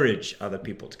encourage other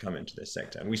people to come into this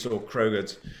sector. And we saw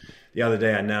Kroger's the other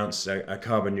day announce a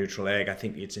carbon neutral egg. I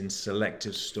think it's in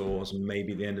selective stores,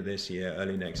 maybe the end of this year,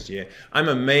 early next year. I'm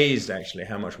amazed actually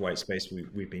how much white space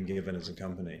we've been given as a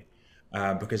company,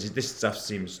 because this stuff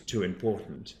seems too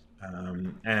important.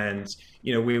 And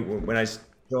when I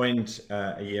joined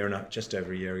just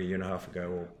over a year and a half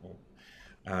ago,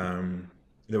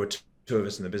 there were two of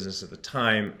us in the business at the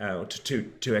time,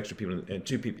 two extra people,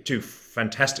 two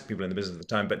fantastic people in the business at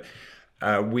the time, but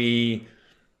we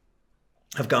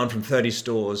have gone from 30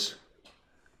 stores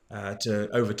to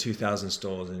over 2,000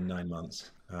 stores in 9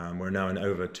 months. We're now in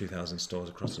over 2,000 stores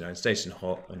across the United States, in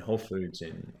Whole Foods,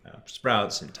 in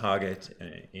Sprouts, in Target,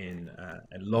 in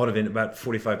a lot of about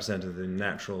 45% of the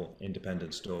natural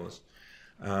independent stores.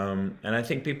 And I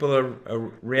think people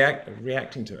are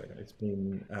reacting to it. It's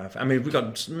been, we've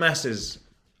got masses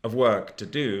of work to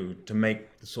do to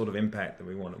make the sort of impact that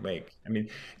we want to make.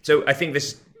 So I think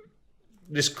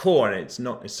this core, and it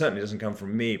certainly doesn't come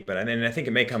from me, but I think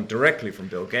it may come directly from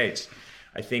Bill Gates.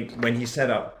 I think when he set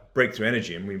up Breakthrough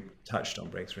Energy, and we touched on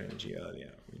Breakthrough Energy earlier,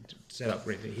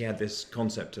 he had this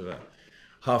concept of a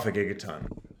half a gigaton.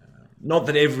 Not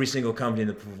that every single company in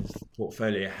the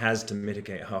portfolio has to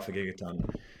mitigate half a gigaton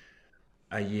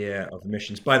a year of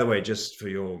emissions. By the way, just for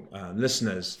your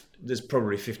listeners, there's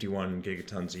probably 51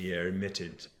 gigatons a year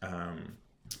emitted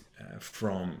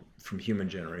from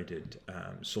human-generated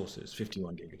sources,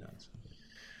 51 gigatons.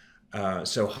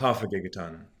 So half a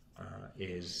gigaton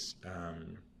is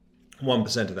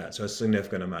 1% of that, so a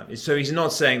significant amount. So he's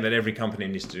not saying that every company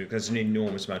needs to do it, because it's an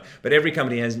enormous amount, but every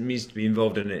company needs to be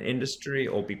involved in an industry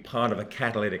or be part of a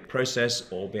catalytic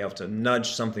process or be able to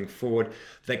nudge something forward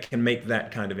that can make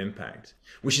that kind of impact.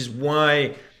 Which is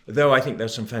why, though I think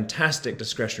there's some fantastic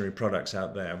discretionary products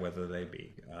out there, whether they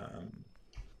be...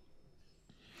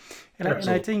 And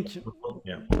I think,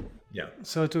 yeah.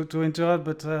 So to interrupt,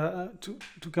 but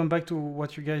to come back to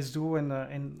what you guys do and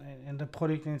the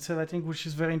product in itself, I think which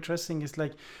is very interesting is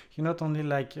like you're not only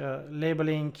like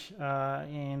labeling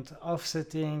and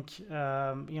offsetting,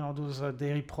 those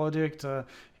dairy product.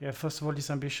 First of all, this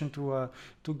ambition to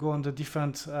go on the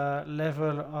different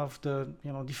level of the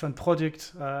different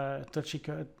product,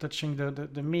 touching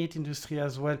the meat industry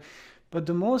as well. But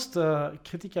the most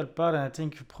critical part, and I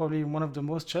think probably one of the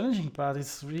most challenging part,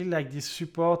 is really like this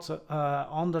support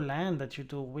on the land that you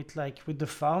do with the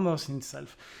farmers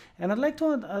itself. And I'd like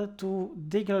to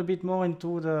dig a bit more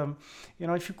into the,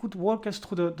 if you could walk us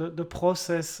through the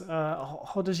process.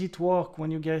 How does it work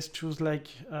when you guys choose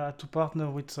to partner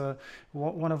with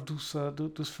one of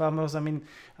those farmers?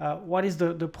 What is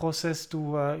the process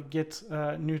to get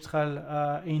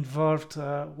neutral involved?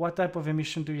 What type of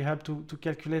emission do you have to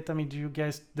calculate? Do you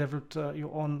guys develop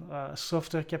your own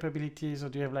software capabilities, or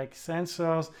do you have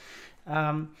sensors?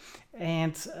 What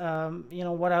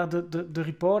are the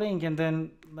reporting, and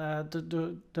then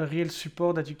the real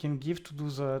support that you can give to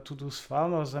those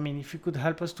farmers? If you could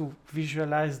help us to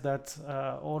visualize that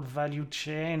whole value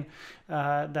chain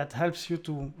that helps you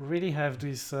to really have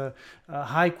this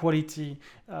high quality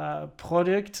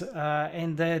product,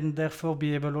 and then therefore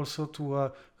be able also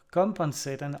to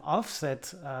compensate and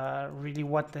offset really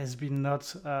what has been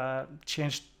not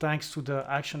changed thanks to the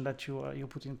action that you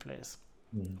put in place.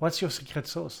 Mm-hmm. What's your secret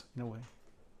sauce in a way?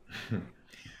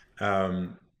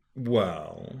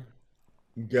 Well,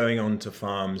 going on to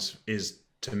farms is,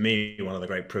 to me, one of the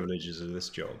great privileges of this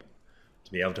job.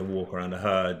 To be able to walk around a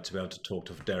herd, to be able to talk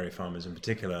to dairy farmers in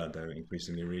particular, though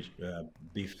increasingly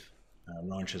beef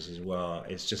ranchers as well.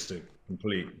 It's just a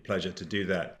complete pleasure to do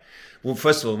that. Well,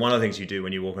 first of all, one of the things you do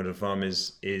when you walk onto a farm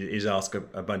is ask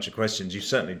a bunch of questions. You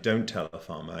certainly don't tell a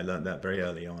farmer. I learned that very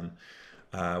early on,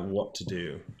 what to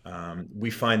do. We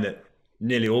find that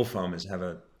nearly all farmers have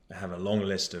a long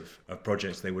list of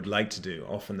projects they would like to do.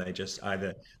 Often they just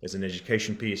either, there's an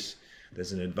education piece,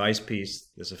 there's an advice piece,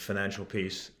 there's a financial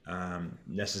piece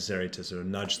necessary to sort of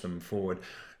nudge them forward.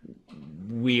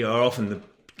 We are often the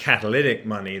catalytic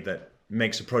money that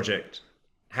makes a project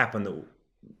happen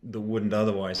that wouldn't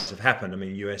otherwise have happened.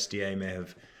 USDA may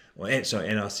have,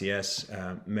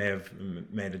 NRCS may have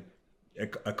made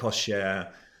a cost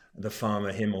share the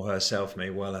farmer, him or herself, may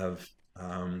well have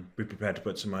be prepared to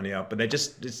put some money up, but there's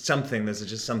just something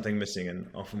missing, and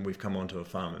often we've come onto a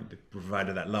farm and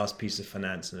provided that last piece of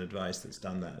finance and advice that's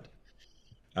done that.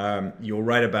 You're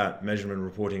right about measurement,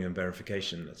 reporting, and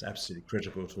verification. That's absolutely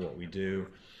critical to what we do.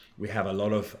 We have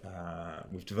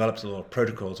we've developed a lot of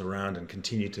protocols around and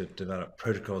continue to develop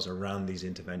protocols around these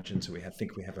interventions. So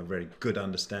think we have a very good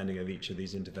understanding of each of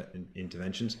these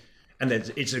interventions. And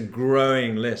it's a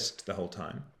growing list the whole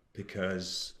time,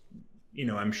 because,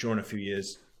 I'm sure in a few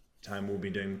years' time we'll be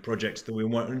doing projects that we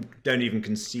don't even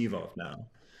conceive of now.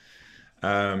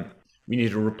 We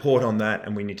need to report on that,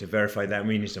 and we need to verify that, and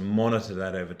we need to monitor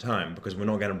that over time, because we're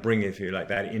not going to bring, if you like,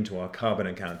 that into our carbon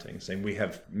accounting, saying we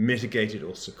have mitigated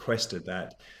or sequestered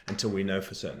that until we know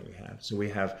for certain we have. So we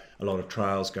have a lot of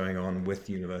trials going on with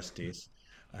universities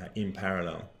in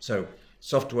parallel. So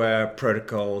software,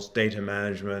 protocols, data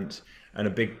management, and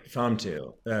a big farm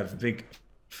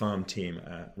team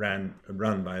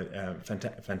run by a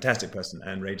fantastic person,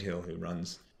 Anne Raidhill, who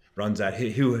runs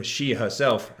that. She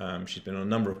herself, she's been on a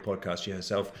number of podcasts. She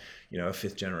herself, a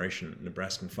fifth generation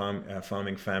Nebraskan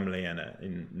farming family and a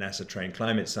NASA trained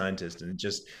climate scientist, and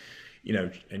just,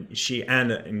 and she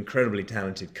and an incredibly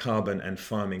talented carbon and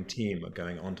farming team are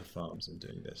going onto farms and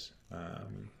doing this.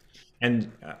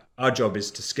 And our job is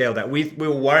to scale that. We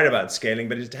were worried about scaling,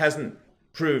 but it hasn't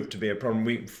proved to be a problem.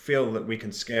 We feel that we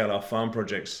can scale our farm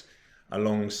projects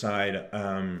alongside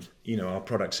our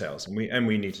product sales, and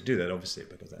we need to do that, obviously,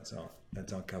 because that's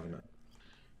our covenant.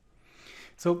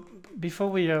 So before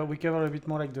we cover a bit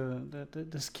more like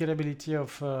the scalability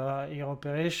of your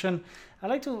operation, I'd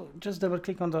like to just double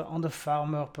click on the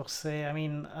farmer per se. I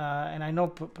mean, and I know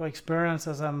per experience,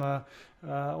 as I'm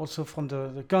also from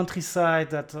the countryside,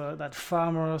 that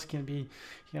farmers can be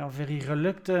very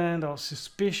reluctant or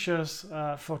suspicious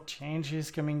for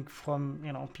changes coming from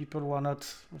people who are not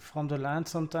from the land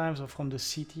sometimes, or from the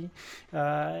city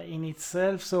in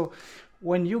itself. So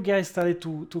when you guys started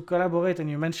to collaborate, and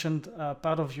you mentioned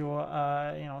part of your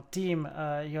team,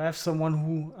 you have someone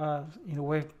who in a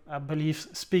way, I believe,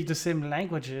 speak the same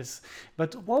languages.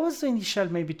 But what was the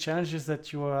initial maybe challenges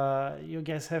that you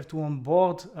guys have to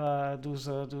onboard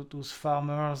those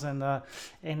farmers, and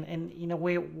in a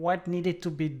way, what needed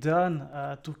to be done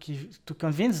to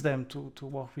convince them to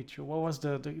work with you? What was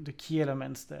the key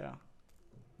elements there?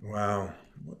 Wow,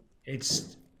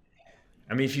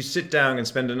 if you sit down and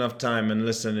spend enough time and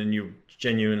listen, and you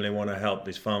genuinely want to help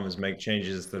these farmers make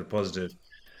changes that are positive,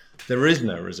 there is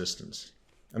no resistance.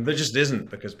 And there just isn't,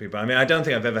 because people, I don't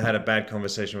think I've ever had a bad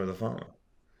conversation with a farmer.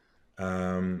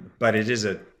 But it is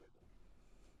a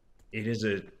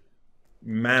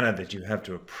manner that you have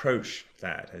to approach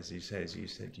that, as you said,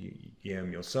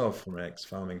 Guillaume, yourself, from an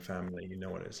ex-farming family, you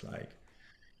know what it's like.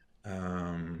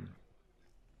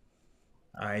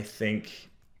 I think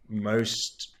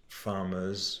most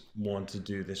farmers want to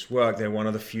do this work. They're one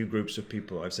of the few groups of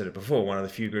people, I've said it before, one of the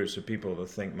few groups of people that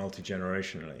think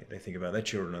multi-generationally. They think about their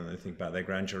children and they think about their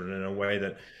grandchildren in a way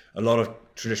that a lot of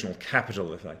traditional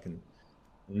capital, if I can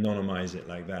anonymize it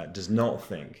like that, does not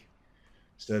think.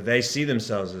 So they see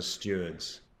themselves as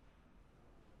stewards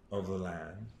of the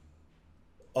land.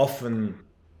 Often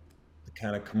the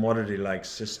kind of commodity-like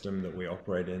system that we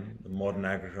operate in, the modern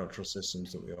agricultural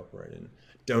systems that we operate in,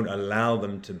 don't allow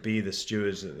them to be the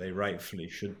stewards that they rightfully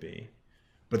should be,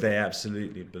 but they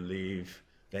absolutely believe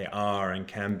they are and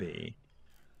can be.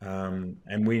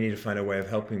 And we need to find a way of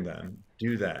helping them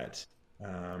do that,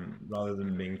 rather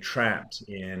than being trapped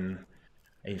in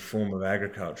a form of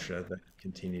agriculture that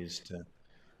continues to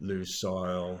lose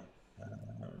soil,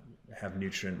 have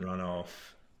nutrient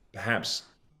runoff, perhaps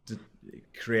to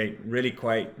create really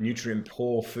quite nutrient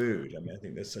poor food. I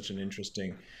think there's such an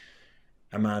interesting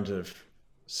amount of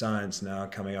science now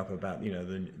coming up about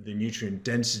the nutrient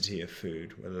density of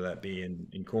food, whether that be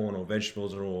in corn or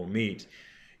vegetables or all meat,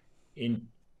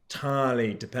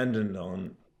 entirely dependent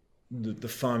on the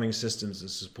farming systems that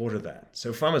supported that.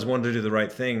 So farmers want to do the right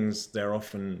things, they're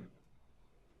often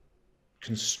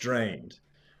constrained,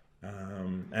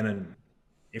 and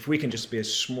if we can just be a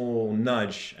small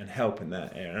nudge and help in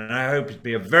that area, and I hope it'd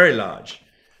be a very large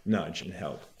nudge and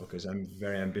help, because I'm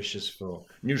very ambitious for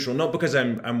neutral, not because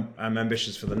I'm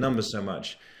ambitious for the numbers so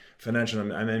much financial.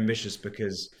 I'm ambitious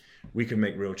because we can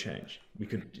make real change.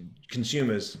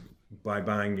 Consumers, by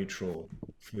buying neutral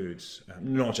foods,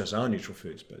 not just our neutral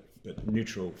foods, but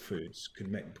neutral foods, could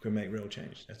make real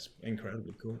change. That's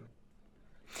incredibly cool.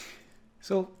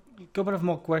 So a couple of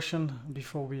more questions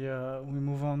before we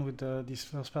move on with this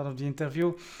first part of the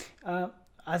interview.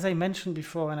 as I mentioned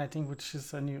before, and I think which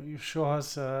is, and you show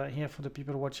us here for the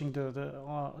people watching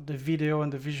the video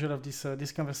and the visual of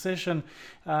this conversation,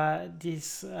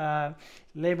 this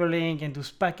labeling and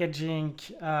this packaging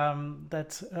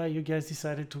that you guys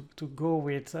decided to go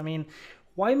with. I mean,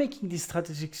 why making this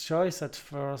strategic choice at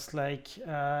first?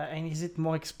 And is it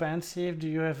more expensive? Do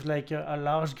you have like a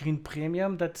large green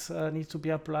premium that needs to be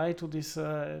applied to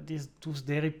those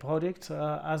dairy products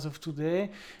as of today?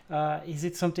 Is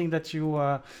it something that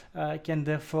you can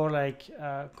therefore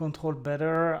control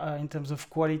better in terms of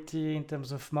quality, in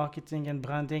terms of marketing and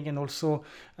branding, and also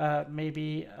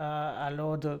maybe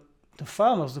allow the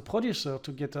farmers, the producer,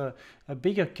 to get a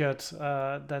bigger cut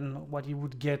than what you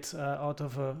would get out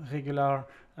of a regular,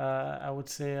 I would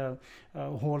say, a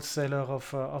wholesaler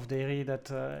of dairy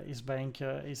that is buying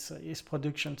his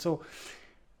production. So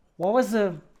what was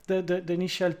the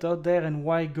initial thought there, and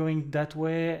why going that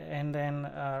way, and then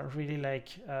really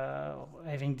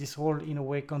having this whole, in a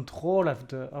way, control of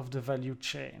the value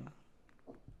chain?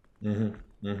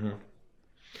 Mm-hmm. Mm-hmm.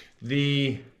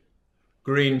 The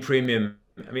green premium,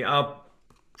 I mean, our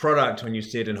product, when you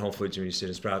see it in Whole Foods, when you see it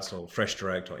in Sprouts or Fresh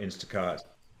Direct or Instacart,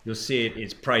 you'll see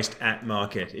it's priced at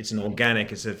market. It's an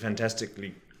organic, it's a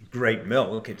fantastically great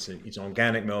milk. It's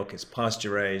organic milk, it's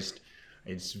pasture raised,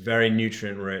 it's very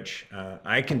nutrient rich.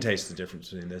 I can taste the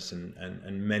difference between this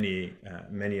and many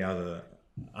other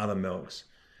milks.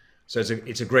 So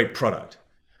it's a great product,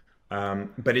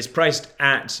 but it's priced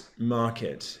at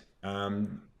market.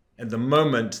 At the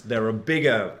moment, there are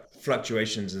bigger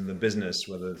fluctuations in the business,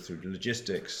 whether through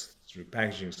logistics, through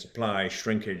packaging, supply,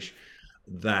 shrinkage,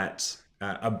 that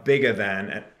are bigger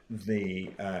than the,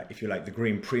 if you like, the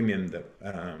green premium that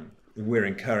we're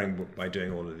incurring by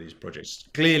doing all of these projects.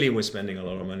 Clearly, we're spending a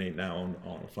lot of money now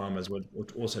on farmers. We're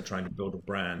also trying to build a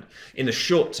brand. In the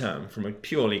short term, from a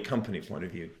purely company point of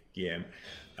view, Guillaume,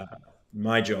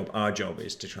 our job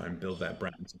is to try and build that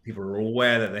brand so people are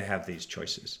aware that they have these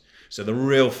choices. So the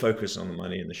real focus on the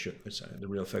money and the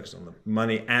real focus on the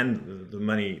money and the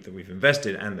money that we've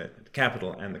invested and the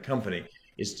capital and the company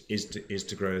is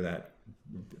to grow that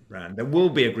brand. There will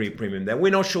be a green premium there. We're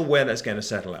not sure where that's going to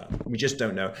settle out. We just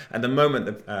don't know. At the moment,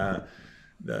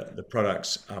 the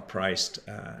products are priced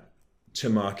to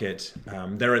market.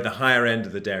 They're at the higher end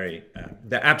of the dairy.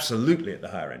 They're absolutely at the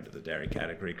higher end of the dairy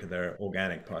category because they're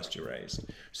organic, pasture raised.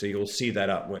 So you'll see that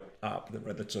up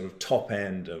at the sort of top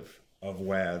end of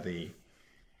where the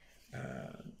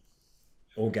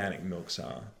organic milks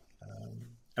are.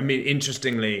 I mean,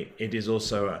 interestingly, it is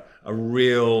also a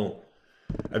real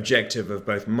objective of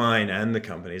both mine and the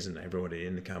companies and everybody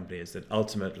in the company is that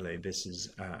ultimately this is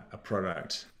a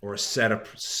product or a set of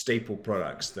staple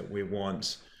products that we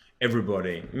want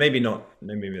everybody, maybe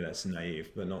that's naive,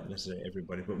 but not necessarily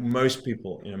everybody, but most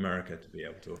people in America to be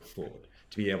able to afford,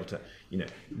 to be able to,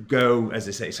 go, as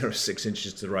they say, sort of 6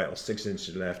 inches to the right or 6 inches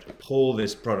to the left, pull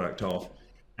this product off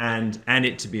and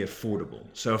it to be affordable.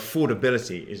 So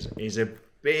affordability is a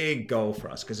big goal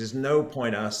for us because there's no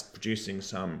point us producing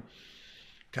some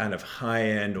kind of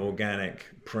high-end organic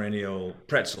perennial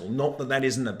pretzel. Not that that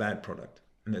isn't a bad product,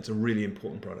 and that's a really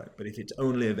important product. But if it's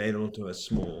only available to us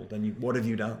small, then what have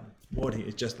you done?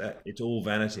 It's just that it's all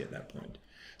vanity at that point.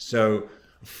 So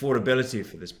affordability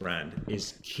for this brand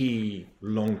is key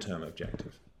long-term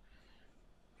objective.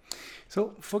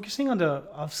 So focusing on the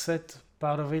offset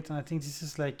part of it, and I think this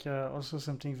is also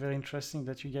something very interesting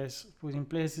that you guys put in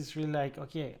place. It's really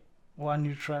okay, we're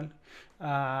neutral.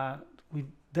 We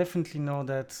definitely know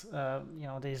that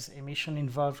there's emission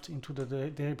involved into the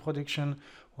dairy production.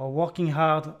 We're working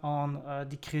hard on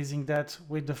decreasing that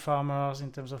with the farmers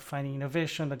in terms of finding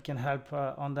innovation that can help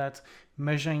on that,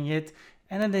 measuring it.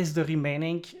 And then there's the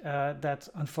remaining that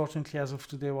unfortunately as of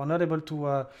today we're not able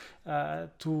to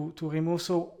remove,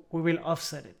 so we will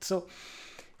offset it. So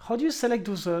how do you select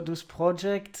those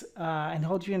projects and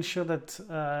how do you ensure that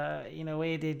in a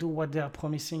way they do what they are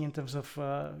promising in terms of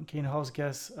greenhouse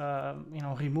gas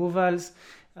removals?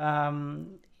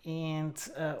 And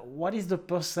what is the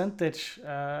percentage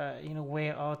in a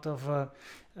way out of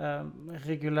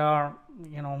regular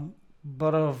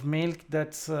bottle of milk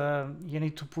that you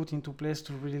need to put into place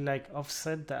to really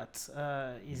offset that?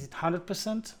 Is it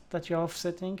 100% that you're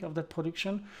offsetting of that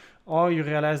production, or you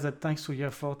realize that thanks to your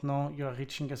effort now you're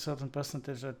reaching a certain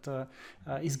percentage that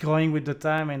is growing with the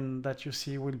time and that you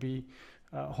see will be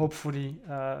hopefully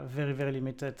very, very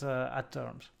limited at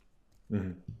terms?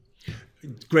 Mm-hmm.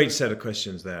 Great set of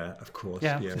questions there, of course.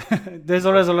 Yeah. There's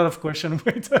always a lot of questions,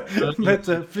 but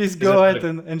please go ahead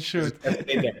and shoot.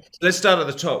 Let's start at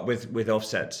the top with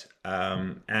offsets.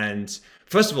 And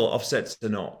first of all, offsets are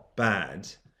not bad.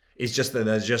 It's just that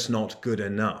they're just not good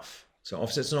enough. So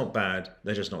offsets are not bad,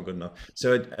 they're just not good enough.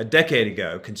 So a decade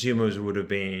ago, consumers would have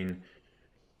been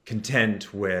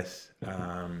content with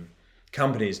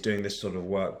companies doing this sort of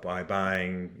work by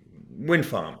buying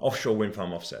offshore wind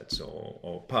farm offsets,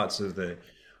 or parts of the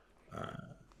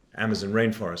Amazon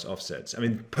rainforest offsets. I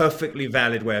mean, perfectly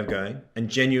valid way of going and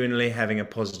genuinely having a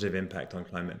positive impact on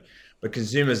climate. But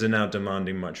consumers are now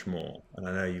demanding much more. And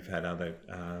I know you've had other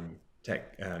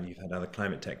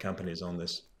climate tech companies on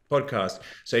this podcast.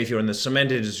 So if you're in the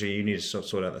cement industry, you need to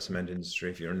sort out the cement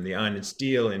industry. If you're in the iron and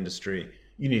steel industry,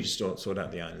 you need to sort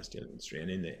out the iron and steel industry. And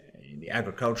in the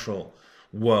agricultural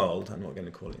world, I'm not going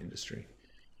to call it industry,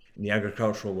 in the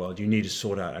agricultural world, you need to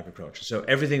sort out agriculture. So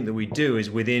everything that we do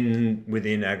is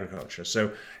within agriculture.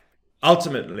 So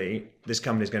ultimately, this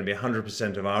company is going to be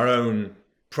 100% of our own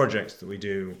projects that we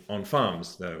do on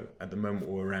farms, though at the moment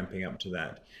we're ramping up to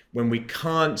that. When we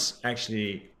can't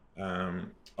actually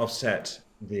offset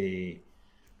the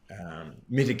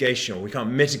mitigation, or we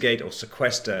can't mitigate or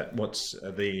sequester what's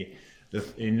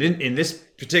in this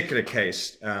particular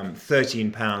case,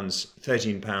 13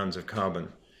 pounds of carbon.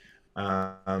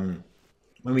 When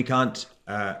we can't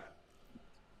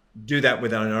do that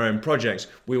within our own projects,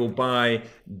 we will buy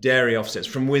dairy offsets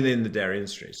from within the dairy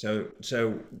industry.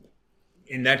 So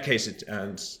in that case,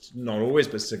 it's not always,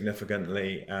 but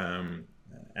significantly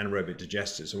anaerobic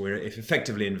digesters. So we're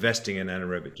effectively investing in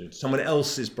someone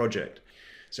else's project.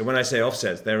 So when I say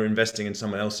offsets, they're investing in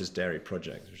someone else's dairy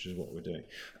project, which is what we're doing.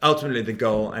 Ultimately, the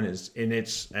goal, and it's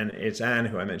Anne,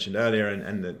 who I mentioned earlier,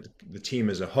 and the team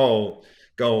as a whole,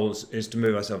 goals is to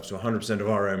move ourselves to 100% of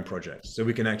our own projects. So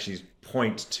we can actually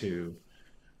point to,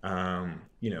 a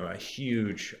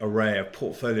huge array of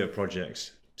portfolio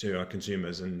projects to our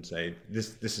consumers and say,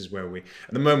 this is where at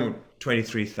the moment,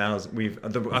 23,000,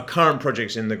 our current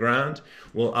projects in the ground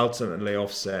will ultimately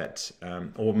offset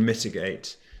or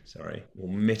mitigate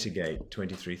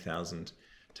 23,000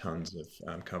 tons of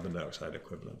carbon dioxide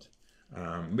equivalent.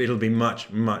 It'll be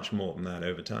much, much more than that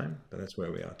over time, but that's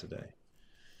where we are today.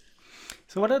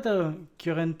 So what are the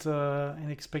current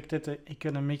and expected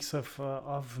economics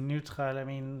of neutral? I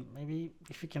mean, maybe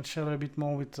if you can share a little bit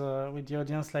more with the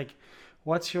audience, like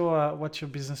what's your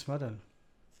business model?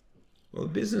 Well, the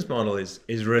business model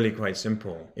is really quite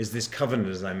simple. Is this covenant,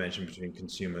 as I mentioned, between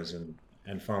consumers and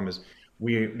farmers.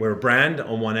 We're a brand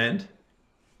on one end,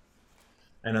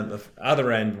 and at the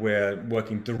other end, we're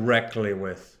working directly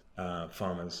with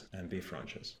farmers and beef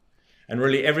ranchers. And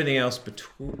really everything else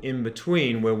in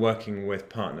between, we're working with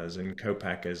partners and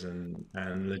co-packers and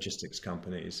logistics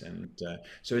companies. And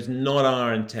so it's not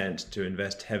our intent to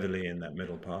invest heavily in that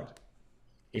middle part.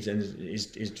 It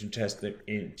is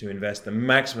to invest the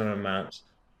maximum amount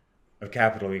of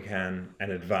capital we can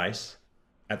and advice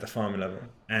at the farm level.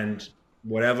 And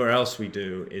whatever else we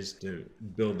do is to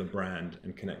build the brand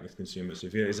and connect with consumers. So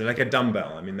it's like a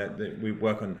dumbbell. I mean, that we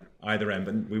work on either end,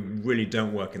 but we really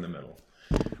don't work in the middle.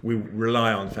 We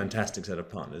rely on a fantastic set of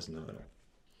partners in the middle.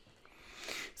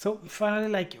 So finally,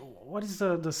 like, what is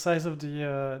the size of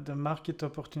the market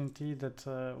opportunity that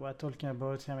we're talking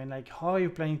about? I mean, like, how are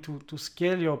you planning to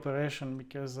scale your operation?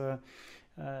 Because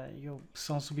you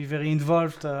sounds to be very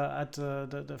involved at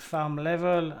the farm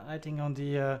level. I think on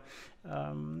the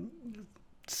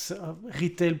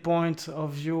retail point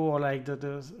of view, or like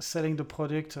the selling the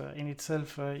product in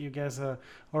itself, you guys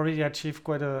already achieved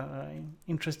quite a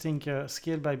interesting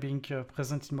scale by being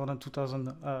present in more than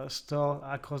 2,000 stores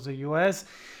across the US.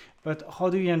 But how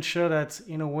do you ensure that,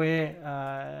 in a way,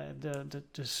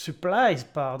 the supplies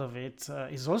part of it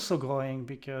is also growing?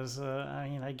 Because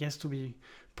I guess to be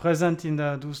present in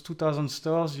those 2,000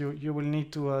 stores, you will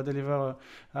need to deliver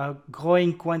a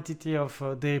growing quantity of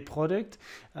dairy product.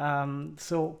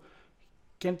 So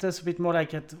can you tell us a bit more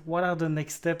like what are the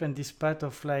next steps in this path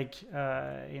of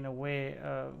in a way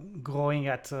growing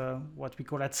at what we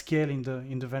call at scale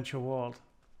in the venture world?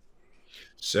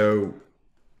 So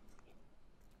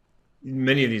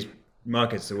many of these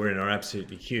markets that we're in are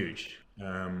absolutely huge,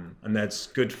 and that's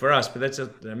good for us. But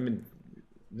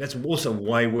that's also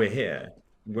why we're here.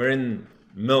 We're in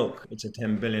milk. It's a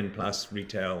 10 billion plus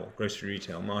grocery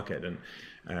retail market, and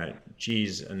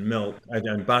cheese and milk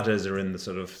and butters are in the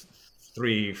sort of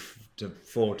 3 to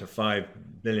 4 to 5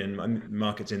 billion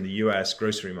markets in the US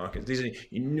grocery markets. These are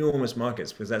enormous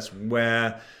markets because that's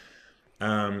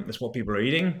what people are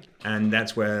eating, and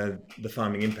that's where the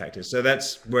farming impact is. So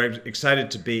we're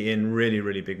excited to be in really,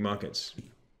 really big markets,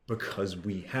 because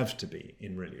we have to be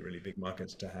in really, really big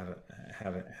markets to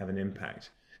have an impact.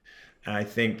 I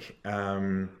think,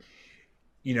 I've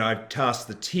tasked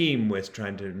the team with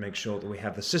trying to make sure that we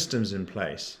have the systems in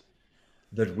place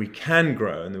that we can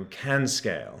grow and that we can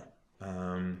scale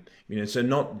So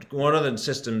not what are the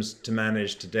systems to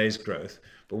manage today's growth,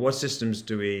 but what systems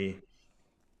do we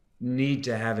need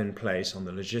to have in place on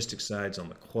the logistics sides, on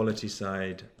the quality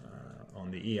side, on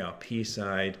the ERP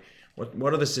side?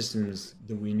 What are the systems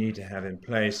that we need to have in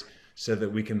place so that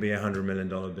we can be $100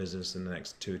 million business in the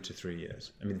next 2 to 3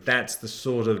 years? I mean, that's the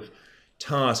sort of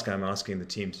task I'm asking the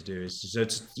team to do.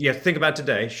 Think about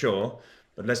today, sure,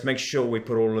 but let's make sure we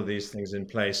put all of these things in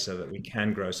place so that we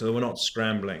can grow, so that we're not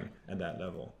scrambling at that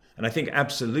level. And I think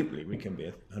absolutely we can be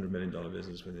a $100 million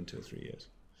business within 2 or 3 years.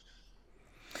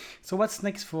 So what's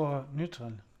next for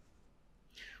Neutral?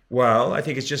 Well, I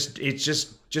think it's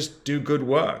just do good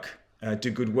work.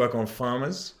 Do good work on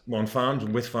farms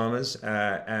and with farmers.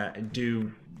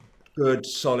 Do good,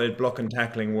 solid block and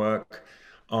tackling work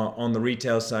on the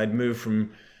retail side. Move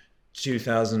from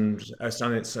 2,000,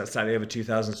 slightly over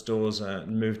 2,000 stores,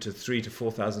 move to 3,000 to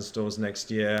 4,000 stores next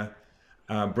year.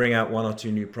 Bring out 1 or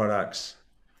 2 new products,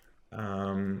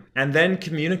 and then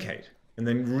communicate. And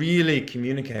then really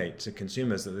communicate to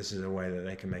consumers that this is a way that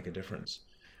they can make a difference.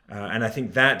 And I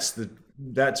think that's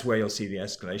where you'll see the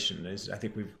escalation. I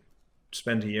think we've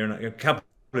spent a couple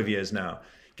of years now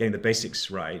getting the basics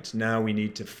right. Now we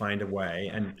need to find a way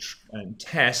and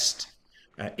test,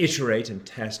 iterate and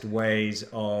test ways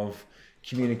of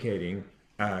communicating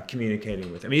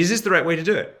with. I mean, is this the right way to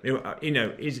do it?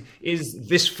 Is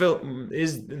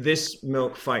this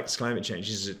milk fights climate change?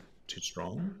 Is it too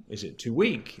strong? Is it too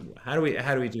weak? How do we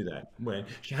do that?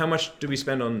 How much do we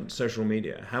spend on social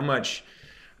media? How much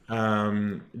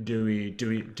do we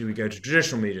go to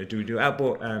traditional media? Do we do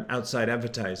outside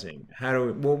advertising?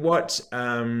 What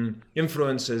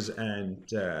influencers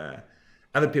and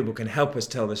other people can help us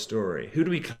tell the story? Who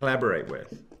do we collaborate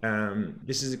with?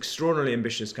 This is an extraordinarily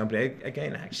ambitious company.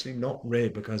 Again, actually not really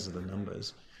because of the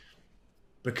numbers,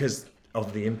 because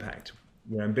of the impact.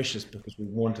 We're ambitious because we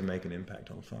want to make an impact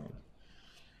on farms.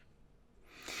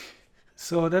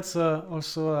 So that's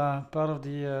also part of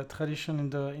the tradition in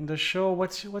the show.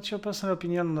 What's your personal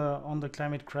opinion on the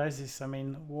climate crisis? I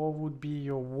mean, what would be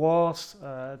your words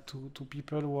to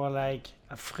people who are like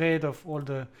afraid of all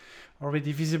the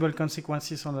already visible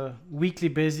consequences on a weekly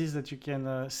basis that you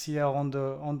can see around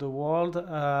the world?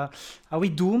 Are we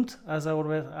doomed, as I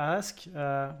always ask?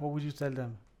 What would you tell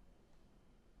them?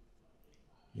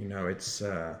 It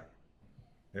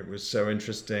was so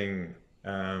interesting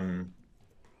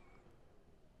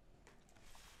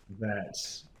that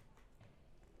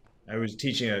I was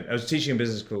teaching a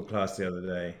business school class the other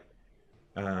day,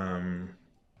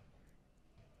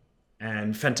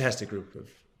 and fantastic group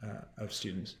of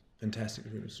students,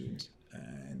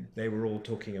 and they were all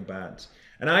talking about,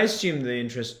 and I assumed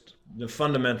the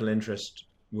fundamental interest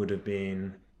would have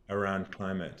been around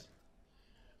climate.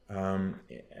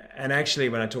 And actually,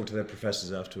 when I talked to their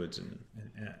professors afterwards, and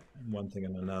one thing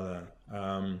and another,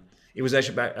 it was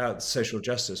actually about social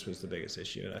justice was the biggest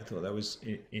issue. And I thought that was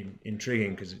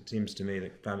intriguing, because it seems to me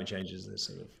that climate change is this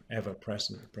sort of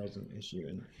ever-present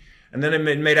issue. And then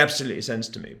it made absolutely sense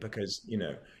to me, because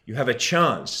you have a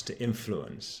chance to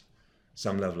influence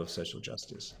some level of social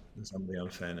justice and some of the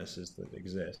unfairnesses that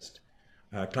exist.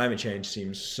 Climate change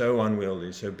seems so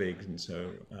unwieldy, so big, and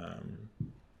so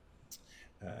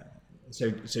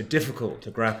difficult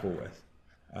to grapple with.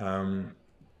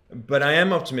 But I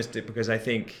am optimistic, because I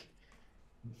think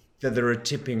that there are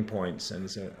tipping points, and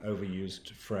it's an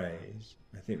overused phrase.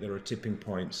 I think there are tipping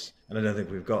points, and I don't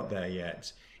think we've got there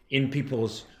yet, in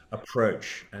people's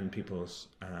approach and people's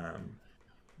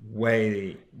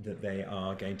way that they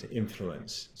are going to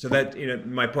influence. So that,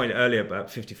 my point earlier about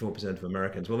 54% of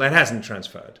Americans, well, that hasn't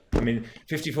transferred. I mean,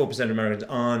 54% of Americans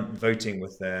aren't voting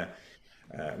with their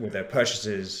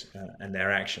purchases and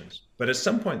their actions. But at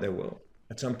some point they will.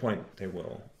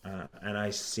 And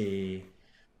I see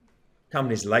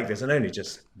companies like this, and only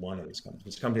just one of these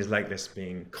companies like this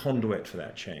being conduit for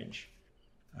that change.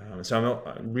 So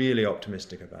I'm really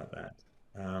optimistic about that.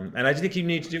 And I think you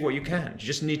need to do what you can. You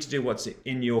just need to do what's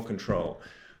in your control.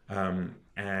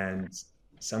 And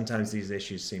sometimes these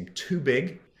issues seem too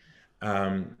big,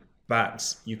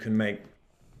 but you can make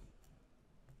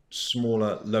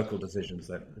smaller local decisions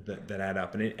that add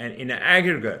up, and in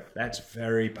aggregate, that's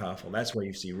very powerful. That's where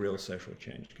you see real social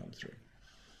change come through.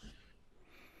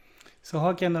 So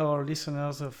how can our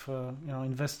listeners of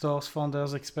investors,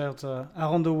 founders, experts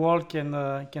around the world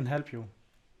can help you?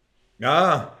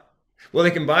 Well,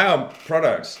 they can buy our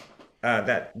products.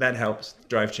 That helps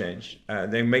drive change.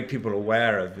 They make people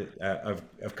aware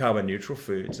of carbon neutral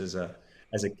foods as a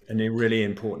really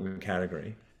important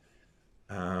category.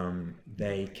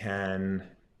 They can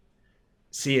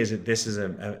see this is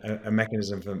a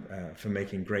mechanism for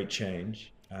making great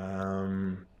change.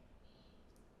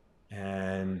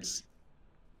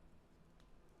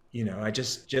 and I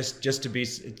just to be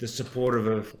the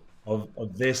supportive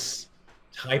of this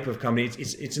type of company.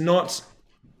 It's not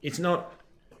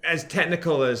as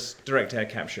technical as direct air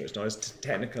capture. It's not as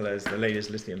technical as the latest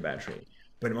lithium battery.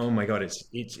 But oh my God,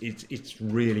 it's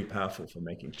really powerful for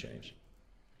making change.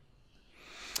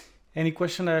 Any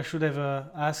question that I should have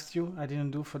asked you I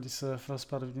didn't do for this first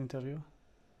part of the interview?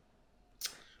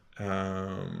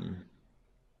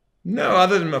 No,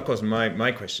 other than of course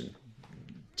my question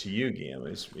to you, Guillaume,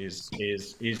 is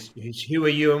who are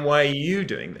you and why are you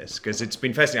doing this? Because it's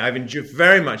been fascinating. I've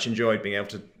very much enjoyed being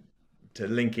able to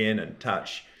link in and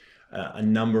touch a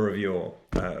number of your.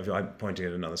 I'm pointing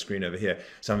at another screen over here.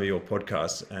 Some of your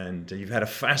podcasts, and you've had a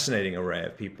fascinating array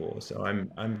of people. So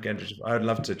I would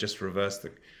love to just reverse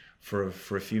for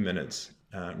a few minutes,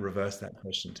 reverse that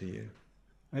question to you.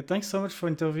 Thanks so much for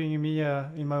interviewing me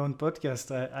in my own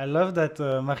podcast. I love that,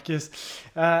 Marcus.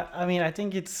 I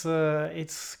think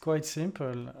it's quite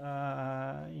simple.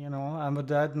 I'm a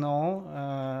dad now.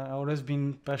 I've always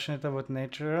been passionate about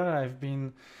nature. I've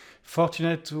been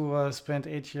fortunate to spend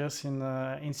 8 years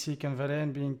in Silicon Valley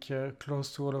and being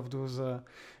close to all of those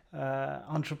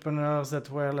entrepreneurs that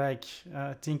were like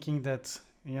thinking that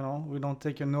we don't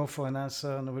take a no for an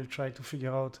answer and we'll try to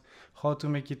figure out how to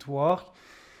make it work.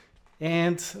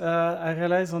 And I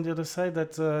realized on the other side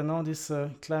that now this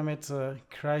climate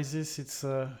crisis, it's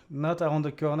not around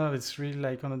the corner, it's really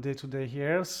like on a day-to-day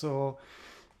here. So,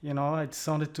 it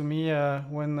sounded to me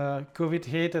when COVID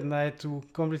hit and I had to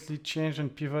completely change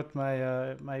and pivot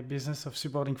my business of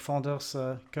supporting founders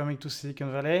coming to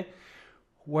Silicon Valley.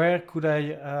 Where could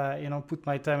I, put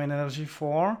my time and energy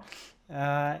for?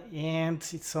 And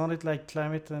it sounded like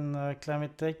climate and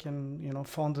climate tech and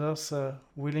founders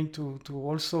willing to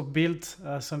also build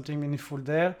something meaningful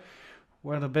there,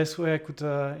 where the best way I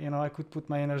could put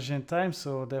my energy and time.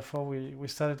 So therefore we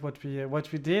started what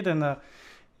we did, and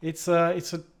it's a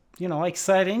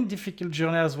exciting, difficult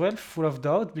journey as well, full of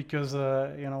doubt because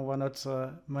we're not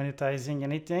monetizing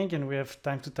anything, and we have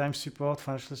time to time support,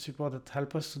 financial support that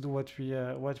help us to do what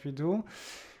we do.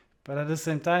 But at the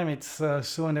same time, it's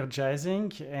so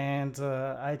energizing, and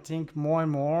I think more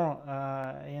and more,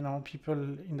 people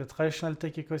in the traditional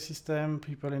tech ecosystem,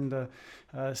 people in the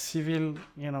civil,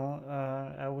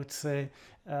 I would say,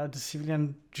 the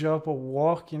civilian job or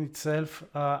work in itself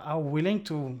are willing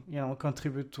to,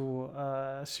 contribute to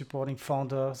supporting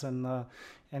founders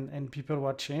and people who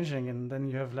are changing. And then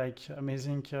you have like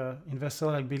amazing investors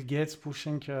like Bill Gates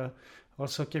pushing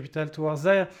also capital towards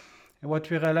there. And what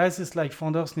we realize is like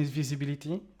founders need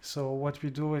visibility. So what we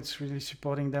do, it's really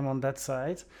supporting them on that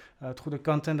side through the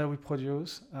content that we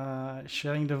produce,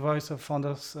 sharing the voice of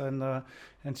founders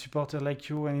and supporters like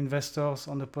you and investors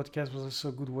on the podcast was also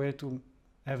a good way to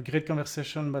have great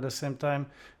conversation, but at the same time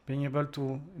being able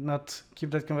to not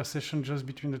keep that conversation just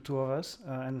between the two of us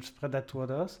and spread that to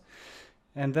others.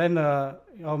 And then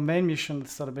our main mission at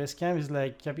Startup Basecamp is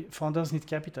like founders need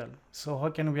capital. So how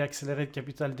can we accelerate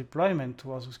capital deployment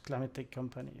towards those climate tech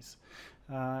companies?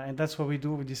 And that's what we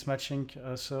do with this matching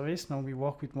service. Now we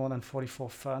work with more than 44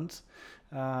 funds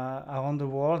around the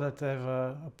world that have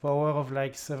a power of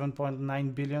like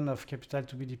 7.9 billion of capital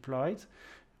to be deployed.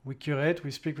 We curate,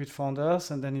 we speak with founders,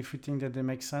 and then if we think that they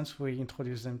make sense, we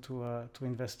introduce them to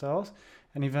investors.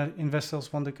 And if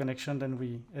investors want the connection, then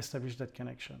we establish that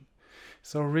connection.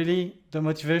 So really, the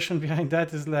motivation behind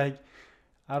that is like,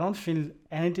 I don't feel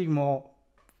anything more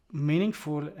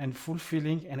meaningful and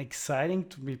fulfilling and exciting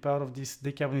to be part of this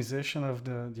decarbonization of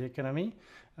the economy.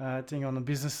 I think on the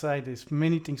business side, there's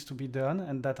many things to be done,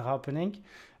 and that happening.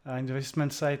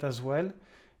 Investment side as well.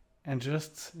 And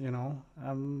just,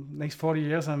 next 40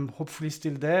 years, I'm hopefully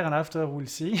still there, and after we'll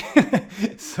see.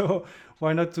 So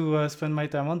why not to spend my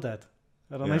time on that?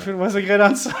 I don't know if it was a great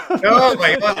answer. Oh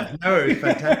my God, no, it was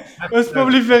fantastic. It was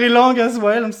probably very long as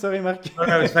well. I'm sorry, Mark.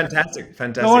 No, it was fantastic. I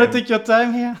don't want to take your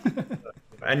time here.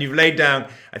 And you've laid down,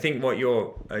 I think what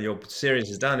your series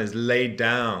has done is laid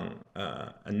down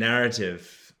a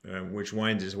narrative which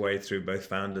winds its way through both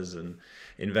founders and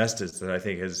investors that I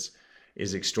think is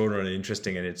extraordinarily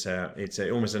interesting, and it's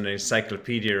almost an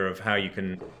encyclopedia of how you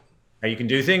can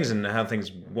do things and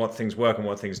what things work and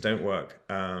what things don't work.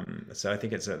 So I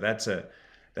think that's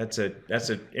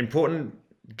an important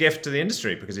gift to the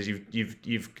industry because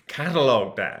you've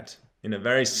cataloged that in a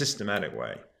very systematic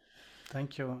way.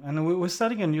 Thank you. And we're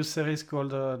starting a new series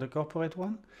called the Corporate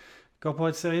One,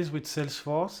 corporate series with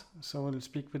Salesforce. So we'll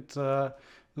speak with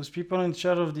those people in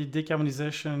charge of the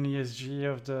decarbonization and ESG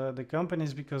of the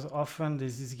companies, because often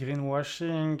there's this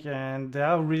greenwashing and they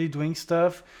are really doing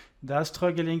stuff. They are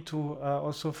struggling to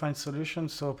also find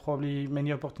solutions. So probably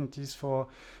many opportunities for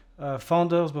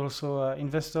founders, but also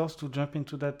investors to jump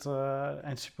into that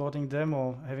and supporting them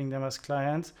or having them as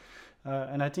clients.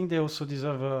 And I think they also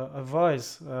deserve a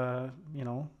voice.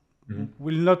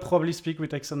 We'll not probably speak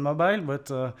with ExxonMobil, but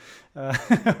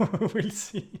we'll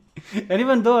see. And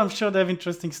even though I'm sure they have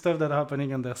interesting stuff that's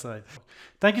happening on their side.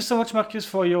 Thank you so much, Marcus,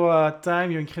 for your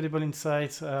time, your incredible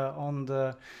insights on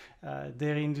the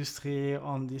dairy industry,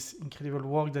 on this incredible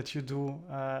work that you do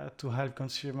to help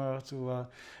consumers to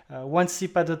one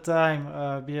sip at a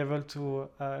time be able to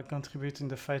contribute in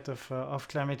the fight of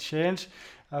climate change.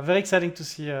 Very exciting to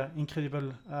see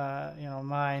incredible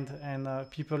mind and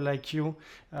people like you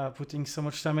putting so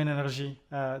much time and energy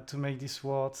to make this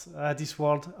world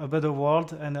a better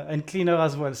world and cleaner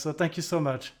as well. So thank you so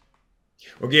much.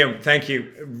 Well, Guillaume, thank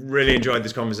you. Really enjoyed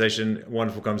this conversation.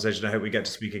 Wonderful conversation. I hope we get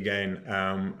to speak again.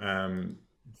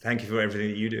 Thank you for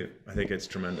everything that you do. I think it's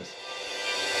tremendous.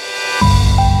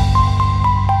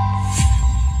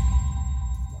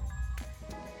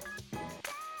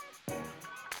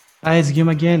 Hi, it's Guillaume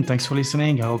again. Thanks for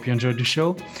listening. I hope you enjoyed the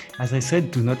show. As I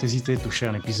said, do not hesitate to share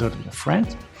an episode with a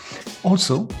friend.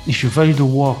 Also, if you value the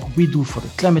work we do for the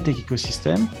climate tech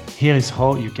ecosystem, here is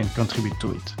how you can contribute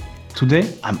to it.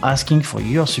 Today, I'm asking for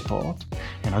your support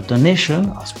and a donation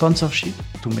or sponsorship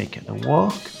to make the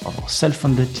work of our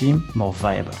self-funded team more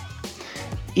viable.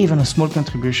 Even a small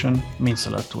contribution means a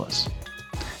lot to us.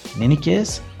 In any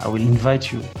case, I will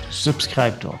invite you to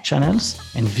subscribe to our channels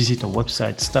and visit our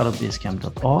website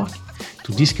startupbasecamp.org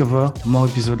to discover more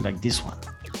episodes like this one.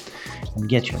 And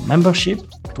get your membership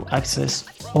to access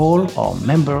all our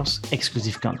members'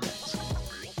 exclusive content.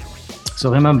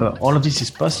 So remember, all of this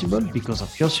is possible because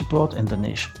of your support and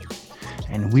donation.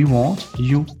 And we want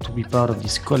you to be part of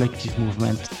this collective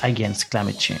movement against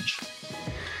climate change.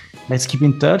 Let's keep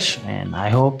in touch, and I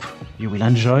hope you will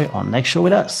enjoy our next show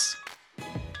with us.